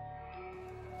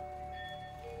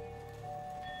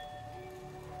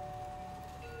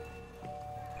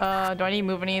 Do I need to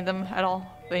move any of them at all?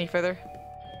 Any further?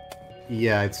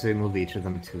 Yeah, I'd say move each of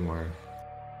them 2 more.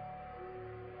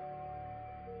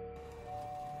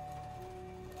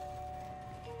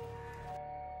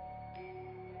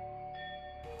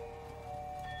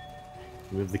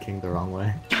 Move the king the wrong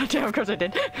way. God damn, of course I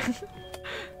did.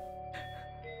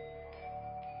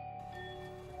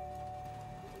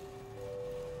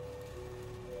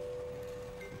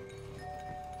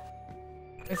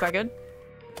 Is that good?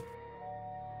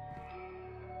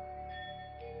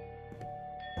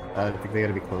 I think they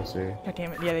gotta be closer. God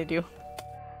damn it. Yeah, they do.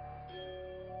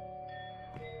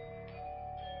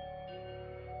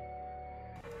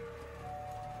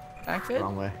 That good?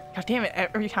 Wrong way. God damn it,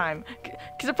 every time.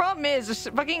 Because the problem is, just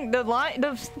fucking the line,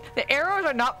 the arrows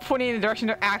are not pointing in the direction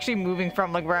they're actually moving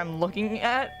from, like where I'm looking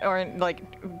at, or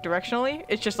like directionally.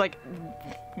 It's just like,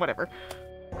 whatever.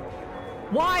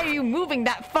 Why are you moving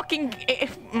that fucking?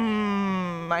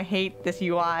 I hate this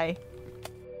UI.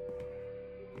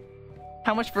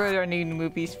 How much further do I need to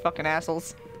move these fucking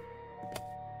assholes?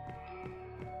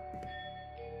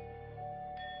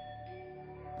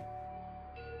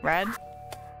 Rad?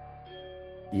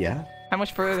 Yeah. How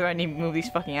much further do I need to move these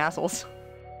fucking assholes?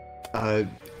 I'd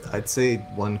say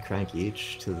one crank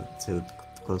each to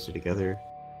closer together.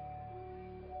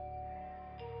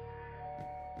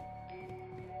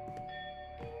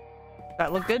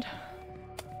 That look good?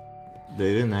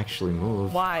 They didn't actually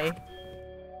move. Why?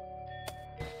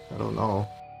 I don't know.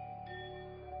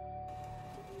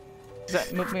 Does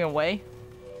that move me away?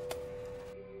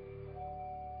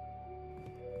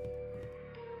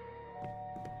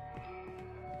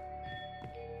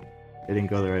 It didn't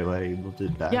go the right way. You moved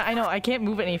it back. Yeah, I know. I can't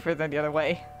move it any further the other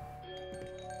way.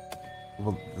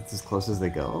 Well, that's as close as they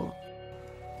go.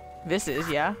 This is,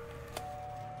 yeah.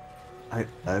 I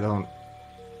don't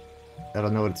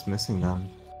know what it's missing then.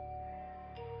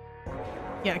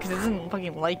 Yeah, because it doesn't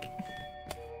fucking like.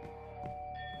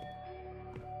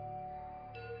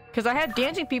 Because I have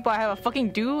dancing people. I have a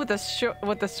fucking dude with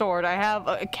the sword. I have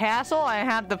a castle. I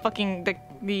have the fucking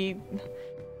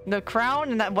the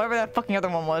crown and that whatever that fucking other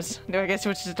one was. I guess it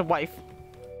was just a wife.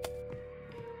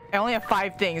 I only have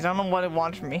 5 things. I don't know what it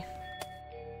wants from me.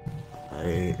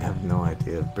 I have no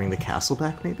idea. Bring the castle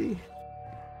back, maybe?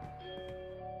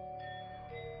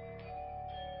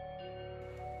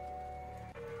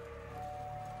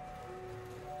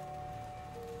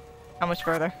 How much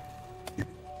further?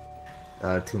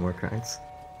 2 more cranks.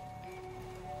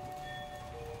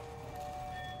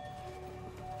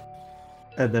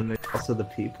 And then there's also the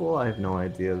people. I have no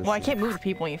idea. Well, I can't move the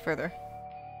people any further.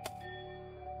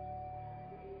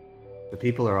 The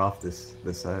people are off this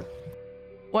side.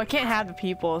 Well, I can't have the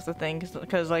people is the thing,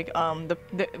 because like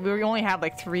we only have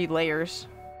like 3 layers.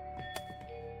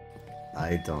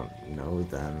 I don't know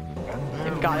them.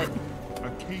 And Got it. a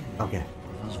king Okay.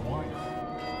 with his wife.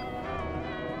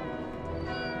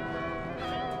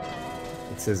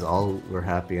 It says all were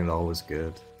happy and all was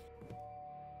good.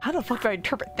 How the fuck do I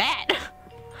interpret that?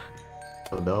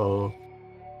 Oh no.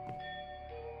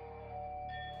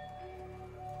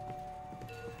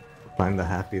 Find the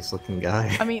happiest looking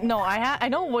guy. I mean, no, I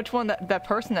know which one that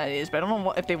person that is, but I don't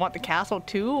know if they want the castle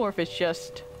too, or if it's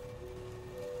just.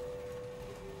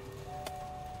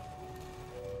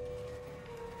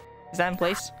 Is that in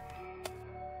place?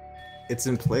 It's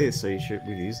in place, so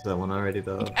we used that one already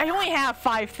though. I only have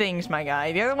 5 things, my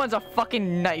guy. The other one's a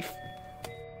fucking knife.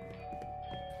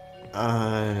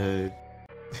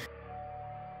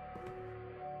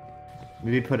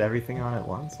 Maybe put everything on at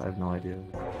once? I have no idea.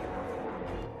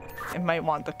 It might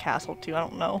want the castle too, I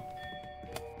don't know.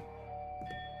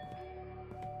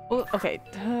 Well, okay.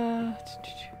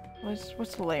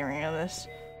 What's the layering on this?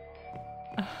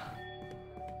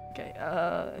 Okay,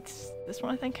 it's this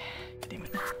one, I think. God damn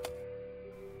it.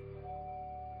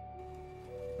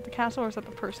 The castle, or is that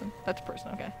the person? That's the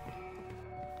person, okay.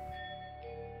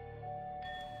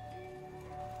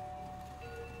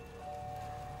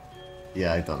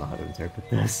 Yeah, I don't know how to interpret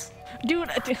this. Dude,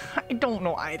 I don't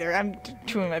know either. I'm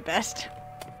doing my best.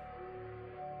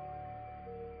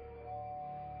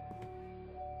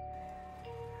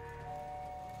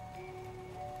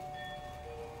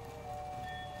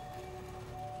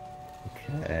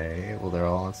 Okay, well they're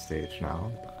all on stage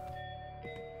now.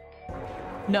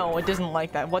 No, it doesn't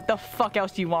like that. What the fuck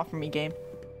else do you want from me, game?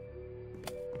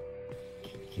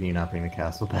 Can you not bring the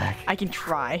castle back? I can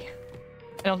try.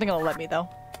 I don't think it'll let me, though.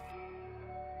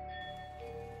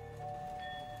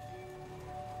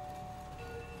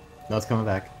 No, it's coming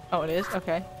back. Oh, it is?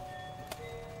 Okay.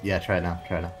 Yeah, try it now.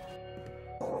 Try it now.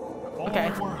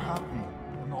 Okay. All were happy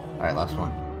and all Alright, last were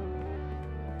one.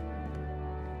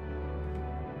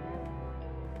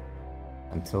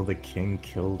 Until the king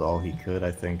killed all he could,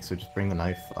 I think. So just bring the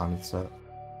knife on its set.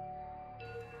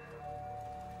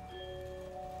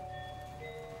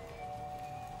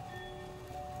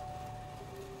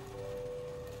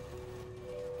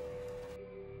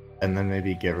 And then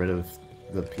maybe get rid of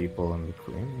the people and the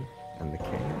queen and the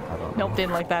king. I don't know. Nope,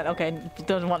 didn't like that. Okay,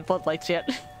 doesn't want floodlights yet.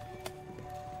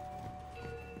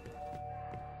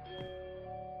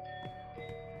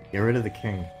 Get rid of the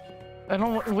king. I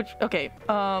don't know which. Okay,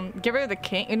 get rid of the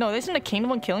king. No, isn't the king the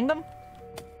one killing them?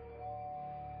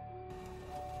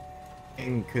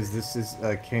 Because this is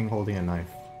a king holding a knife.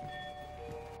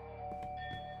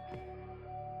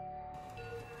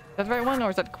 Is that the right one, or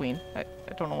is that the queen? I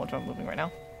don't know which one I'm moving right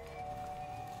now.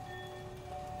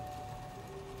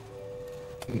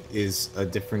 Is a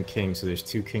different king, so there's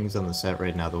two kings on the set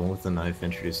right now. The one with the knife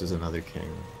introduces another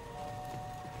king.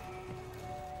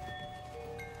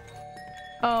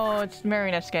 Oh, it's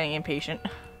Marionette's getting impatient.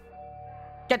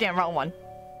 Goddamn, wrong one.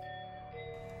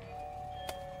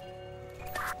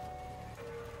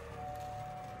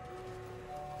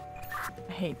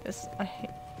 I hate this.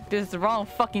 This is the wrong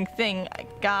fucking thing.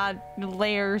 God,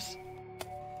 layers.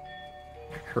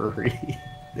 Hurry.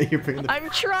 You're bringing the... I'm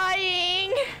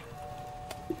trying!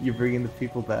 You're bringing the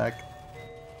people back.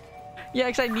 Yeah,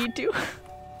 because I need to.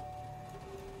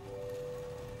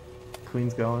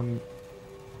 Queen's going.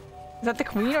 Is that the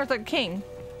queen or is that the king?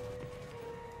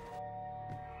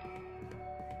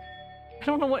 I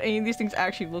don't know what any of these things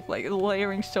actually look like. The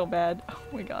layering's so bad. Oh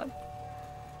my god.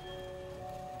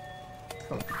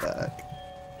 Come back.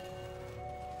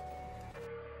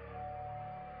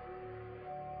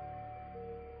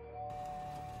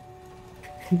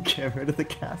 Get rid of the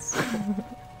castle.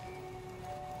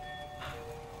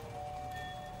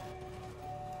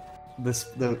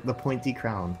 The pointy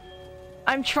crown.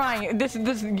 I'm trying. This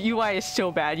UI is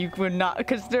so bad. You would not,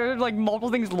 because there are like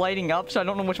multiple things lighting up, so I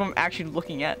don't know which one I'm actually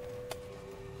looking at.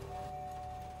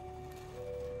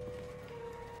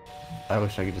 I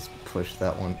wish I could just push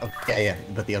that one. Oh, yeah,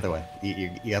 but the other way. You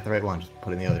got the right one. Just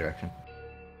put it in the other direction.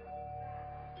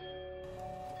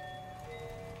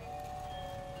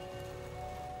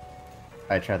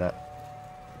 Alright, try that.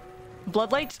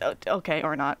 Bloodlights? Oh, okay,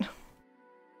 or not.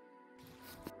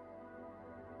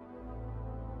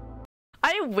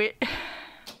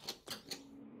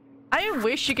 I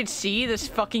wish you could see this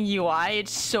fucking UI.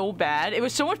 It's so bad. It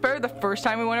was so much better the first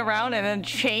time we went around and then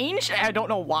changed. I don't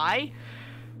know why.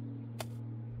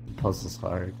 Puzzle's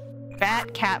hard.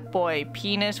 Fat cat boy.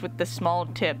 Penis with the small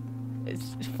tip.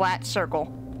 It's flat circle.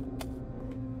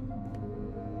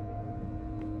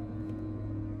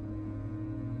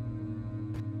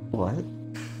 What?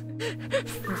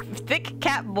 Thick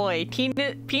cat boy.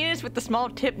 Penis with the small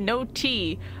tip, no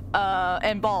T.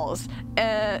 And balls.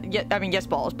 Yeah, I mean, yes,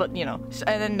 balls, but you know.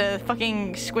 And then the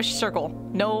fucking squish circle.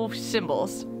 No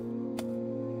symbols.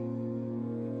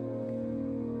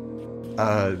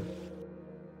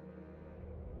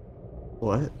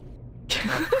 What?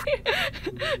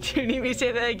 Do you need me to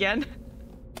say that again?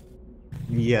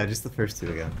 Yeah, just the first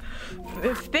two again.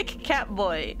 Thick cat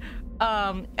boy.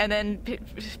 And then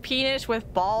penis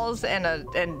with balls and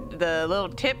the little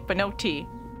tip, but no T.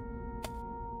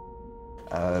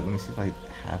 Let me see if I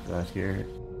have that here.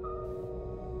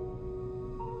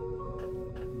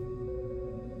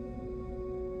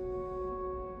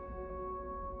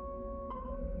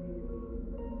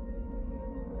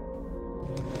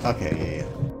 Okay, yeah.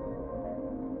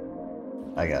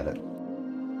 I got it.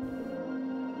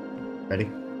 Ready?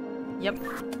 Yep.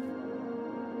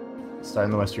 Start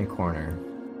in the western corner.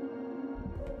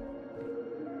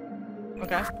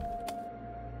 Okay.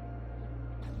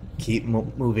 Keep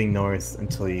moving north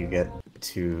until you get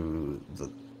to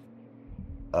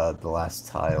the last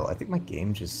tile. I think my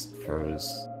game just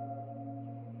froze.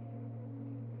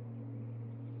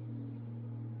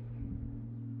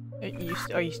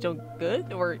 Are you still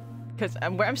good, or because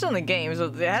I'm still in the game, so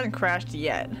it hasn't crashed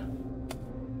yet.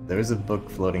 There is a book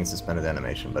floating suspended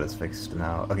animation, but it's fixed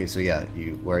now. Okay, so yeah,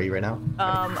 where are you right now?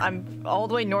 I'm all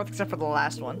the way north except for the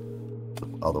last one.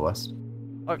 All the west.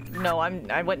 Or no,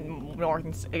 I went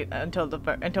north until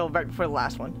right before the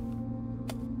last one.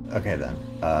 Okay then.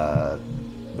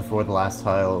 Before the last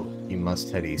tile, you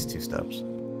must head east 2 steps.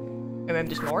 And then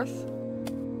just north?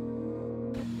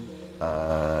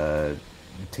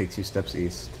 Take 2 steps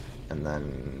east, and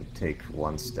then take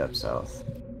 1 step south.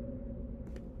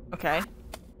 Okay.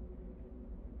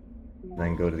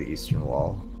 Then go to the eastern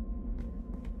wall.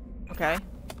 Okay.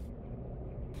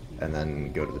 And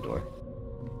then go to the door.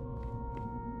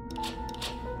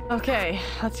 Okay,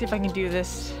 let's see if I can do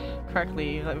this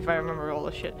correctly, if I remember all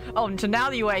the shit. Oh, so now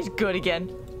the UI is good again.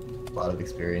 A lot of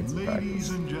experience and practice. Ladies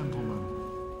and gentlemen,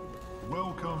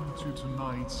 welcome to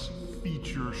tonight's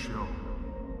feature show.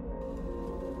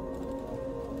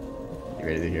 You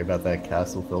ready to hear about that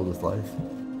castle filled with life?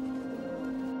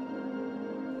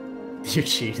 You're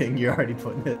cheating, you're already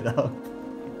putting it up.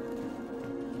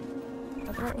 Is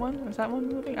that the right one? Was that one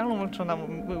moving? I don't know which one that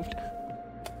one moved.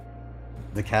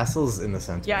 The castle's in the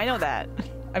center. Yeah, I know that.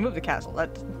 I moved the castle.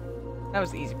 That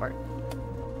was the easy part.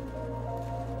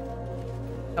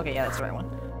 Okay, yeah, that's the right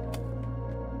one.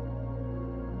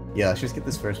 Yeah, let's just get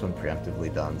this first one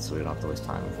preemptively done so we don't have to waste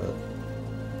time with it.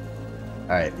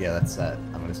 Alright, yeah, that's set.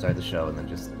 I'm gonna start the show and then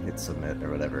just hit submit or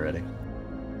whatever, ready?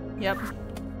 Yep.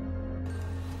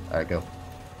 Alright, go.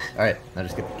 Alright, now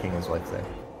just get the king and his wife there.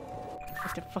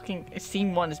 The fucking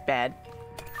scene 1 is bad.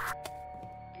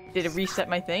 Did it reset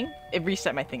my thing? It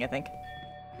reset my thing, I think.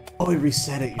 Oh, he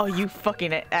reset it! Oh, you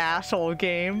fucking asshole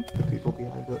game. The people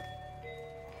behind it.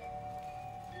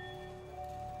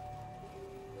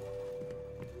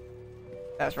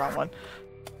 That was the wrong one.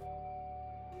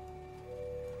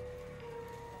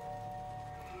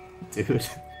 Dude.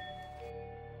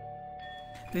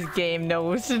 This game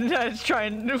knows and it's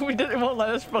trying. It won't let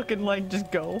us fucking like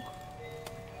just go.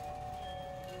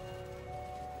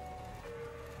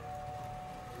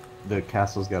 The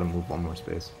castle's gotta move one more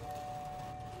space.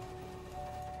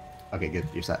 Okay, good.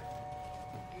 You're set.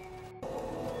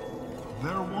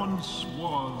 There once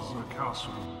was a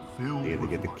castle filled You have to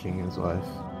get the with king and his wife.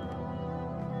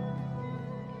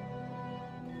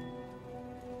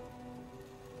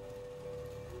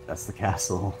 That's the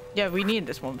castle. Yeah, we need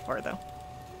this one before though.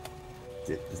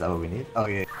 Is that what we need? Oh,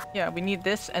 yeah. Yeah, we need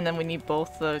this and then we need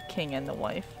both the king and the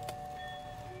wife.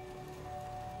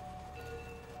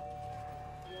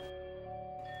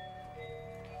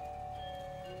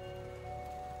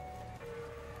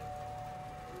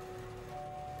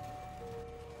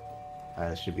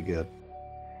 Alright, that should be good.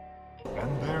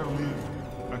 and there lived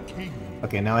a king.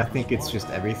 Okay, now I think it's just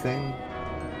everything.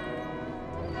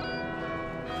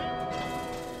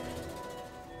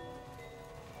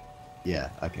 Yeah,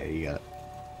 okay, you got it.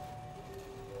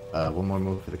 One more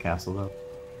move for the castle, though.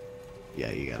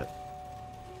 Yeah, you got it.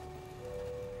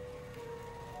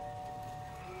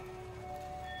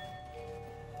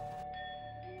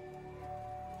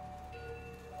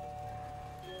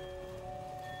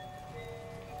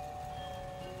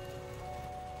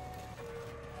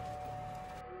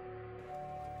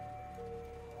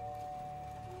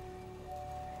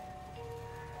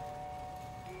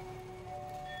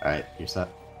 Alright, you're set.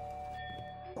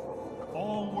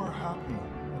 All were happy,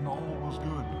 and all was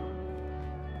good.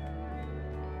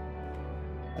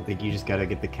 I think you just gotta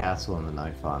get the castle and the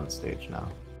knife on stage now.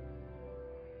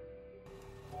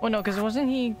 Well, no, because wasn't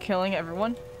he killing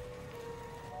everyone?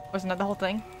 Wasn't that the whole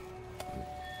thing?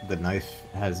 The knife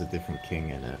has a different king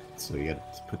in it, so you gotta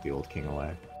put the old king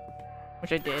away.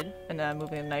 Which I did, and then I'm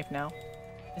moving the knife now.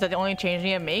 Is that the only change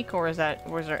you make, or is there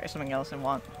something else I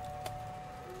want?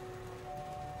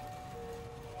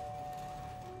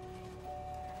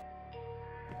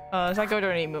 Does that go to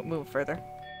any move further?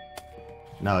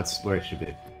 No, it's where it should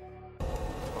be.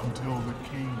 Until the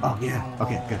king. Oh, yeah. no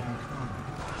Okay, longer good. could.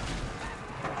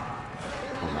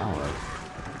 Well, now what?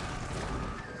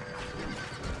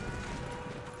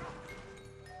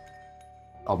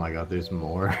 Oh my god, there's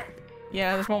more.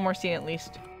 Yeah, there's one more scene at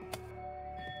least.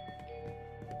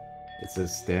 It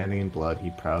says standing in blood, he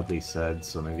proudly said,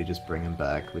 so maybe just bring him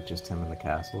back with just him in the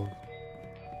castle.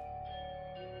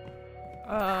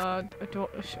 I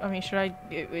mean, should I...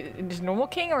 Is normal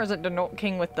king, or is it the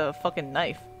king with the fucking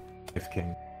knife? If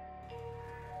king.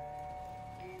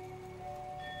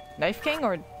 Knife king,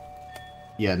 or...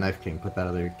 Yeah, knife king. Put that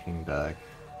other king back.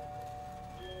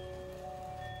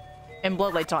 And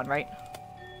bloodlight's on, right?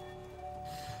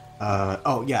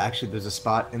 Oh yeah, actually there's a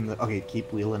spot in the... Okay,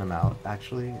 keep wheeling him out,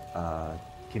 actually.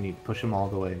 Can you push him all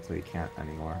the way until you can't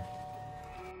anymore?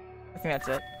 I think that's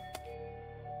it.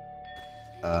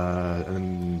 And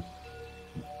then...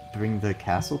 Bring the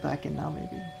castle back in now,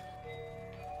 maybe?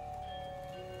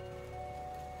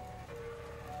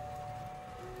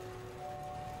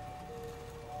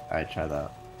 Alright, try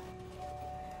that.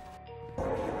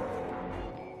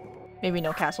 Maybe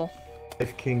no castle.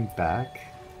 If king back...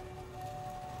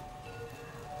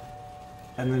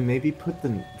 And then maybe put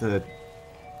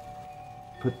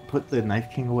put the knife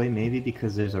king away, maybe,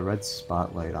 because there's a red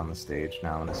spotlight on the stage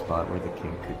now in a spot where the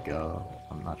king could go.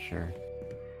 I'm not sure.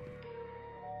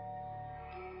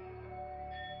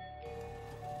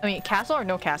 I mean, castle or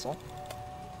no castle?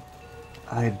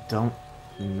 I don't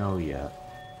know yet.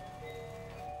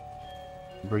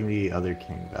 Bring the other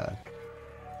king back.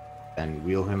 And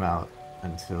wheel him out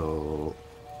until...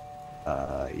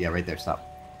 yeah, right there, stop.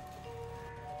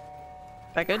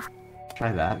 That good?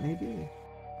 Try that, maybe?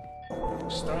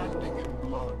 Standing in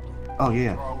blood. Oh,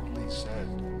 yeah. Proudly said.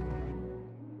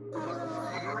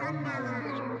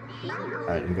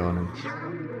 Alright, I'm going in.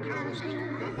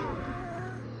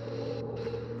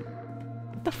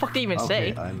 What the fuck did you even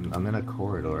Okay, say? I'm in a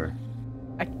corridor.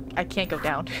 I can't go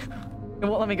down. It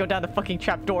won't let me go down the fucking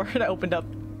trap door that opened up.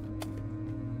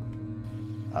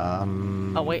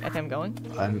 Oh wait, I think I'm going.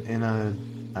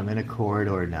 I'm in a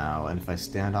corridor now, and if I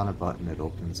stand on a button, it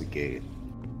opens a gate.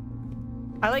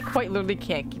 I like quite literally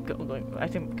can't keep going. I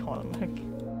think call him like.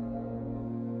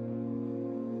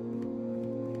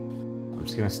 I'm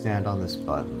just gonna stand on this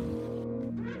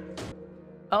button.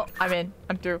 Oh, I'm in.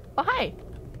 I'm through. Oh, hi.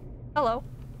 Hello.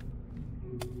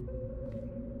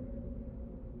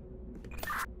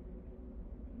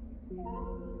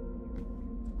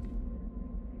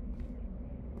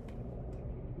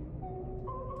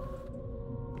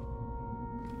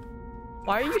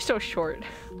 Why are you so short?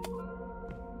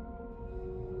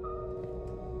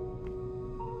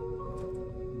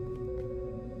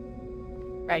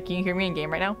 Right, can you hear me in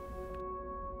game right now?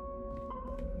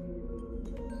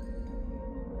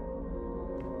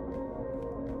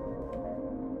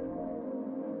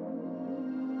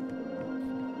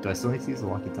 Do I still need to use the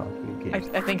walkie-talkie?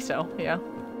 Okay. I think so, yeah.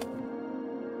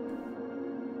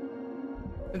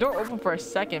 The door opened for a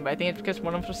second, but I think it's because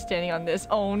one of us was standing on this.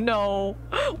 Oh no!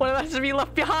 One of us has to be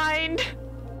left behind!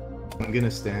 I'm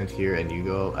gonna stand here and you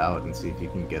go out and see if you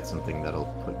can get something that'll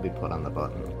be put on the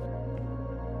button.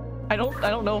 I don't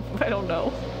know. I don't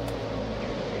know.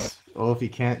 Well, if you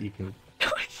can't, you can.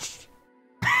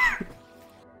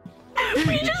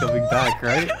 You're coming back,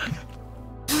 right?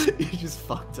 You just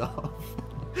fucked off.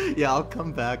 Yeah, I'll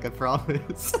come back, I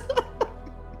promise.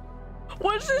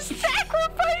 Was this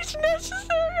sacrifice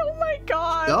necessary? Oh my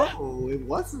god! No, it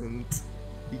wasn't.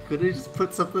 You could have just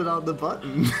put something on the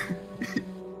button.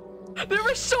 There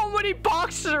were so many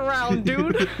boxes around,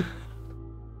 dude!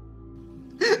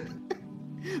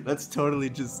 That's totally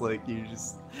just like,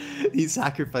 he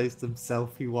sacrificed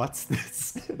himself, he wants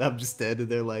this. And I'm just standing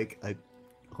there like, I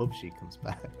hope she comes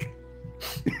back.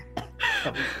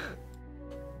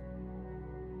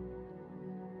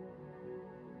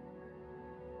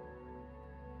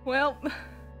 Well,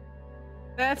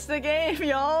 that's the game,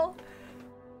 y'all.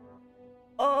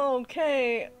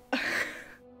 Okay.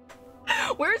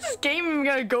 Where's this game even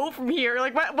gonna go from here?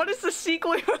 Like, what is the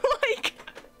sequel even like?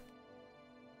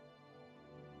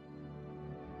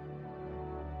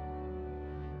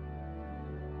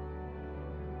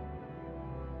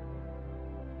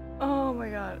 Oh my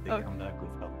god. They come back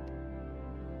with help.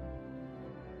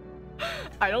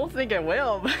 I don't think it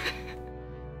will.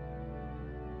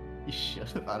 You should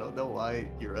have. I don't know why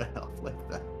you're a help like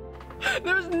that.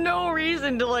 There's no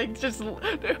reason to like just.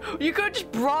 You could have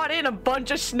just brought in a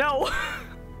bunch of snow.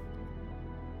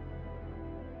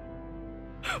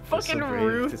 Fucking so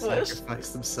ruthless. To sacrifice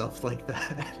themselves like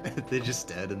that. They're just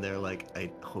dead and they're like,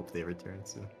 I hope they return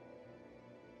soon.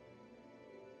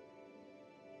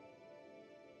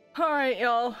 Alright,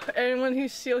 y'all. Anyone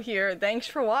who's still here, thanks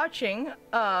for watching.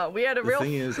 We had a real. The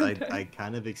thing is, I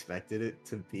kind of expected it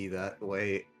to be that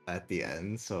way at the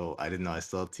end, so I didn't know I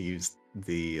still had to use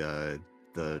the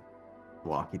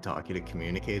walkie-talkie to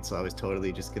communicate, so I was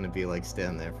totally just gonna be like,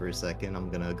 stand there for a second, I'm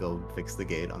gonna go fix the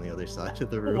gate on the other side of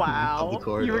the room. Wow. Of the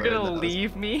corridor, You were gonna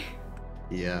leave me?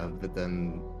 Yeah, but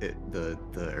then the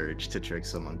urge to trick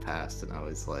someone passed, and I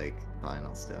was like, fine,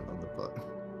 I'll stand on the button.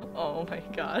 Oh my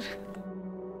god.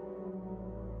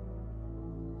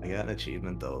 I got an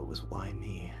achievement though, it was why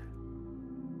me?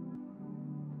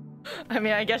 I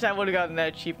mean, I guess I would have gotten that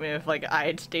achievement if like I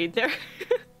had stayed there.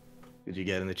 Did you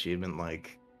get an achievement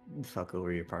like, fuck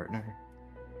over your partner?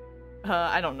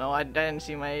 I don't know. I didn't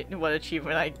see what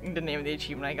achievement the name of the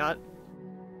achievement I got.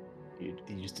 You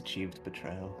just achieved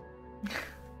betrayal.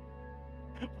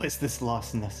 Was this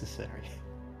loss necessary?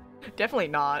 Definitely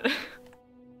not.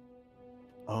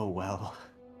 Oh well.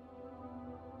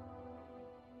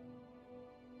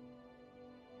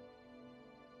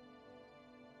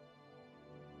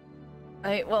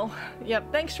 Well,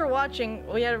 yep, thanks for watching.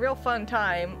 We had a real fun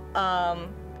time.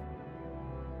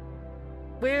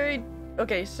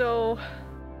 Okay, so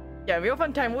yeah, real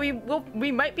fun time.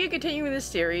 We might be continuing this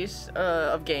series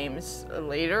of games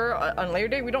later on a later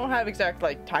date. We don't have exact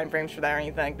like time frames for that or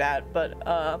anything like that, but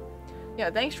yeah,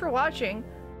 thanks for watching.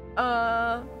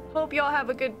 Hope y'all have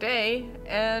a good day,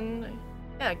 and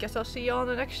yeah, I guess I'll see y'all in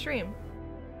the next stream.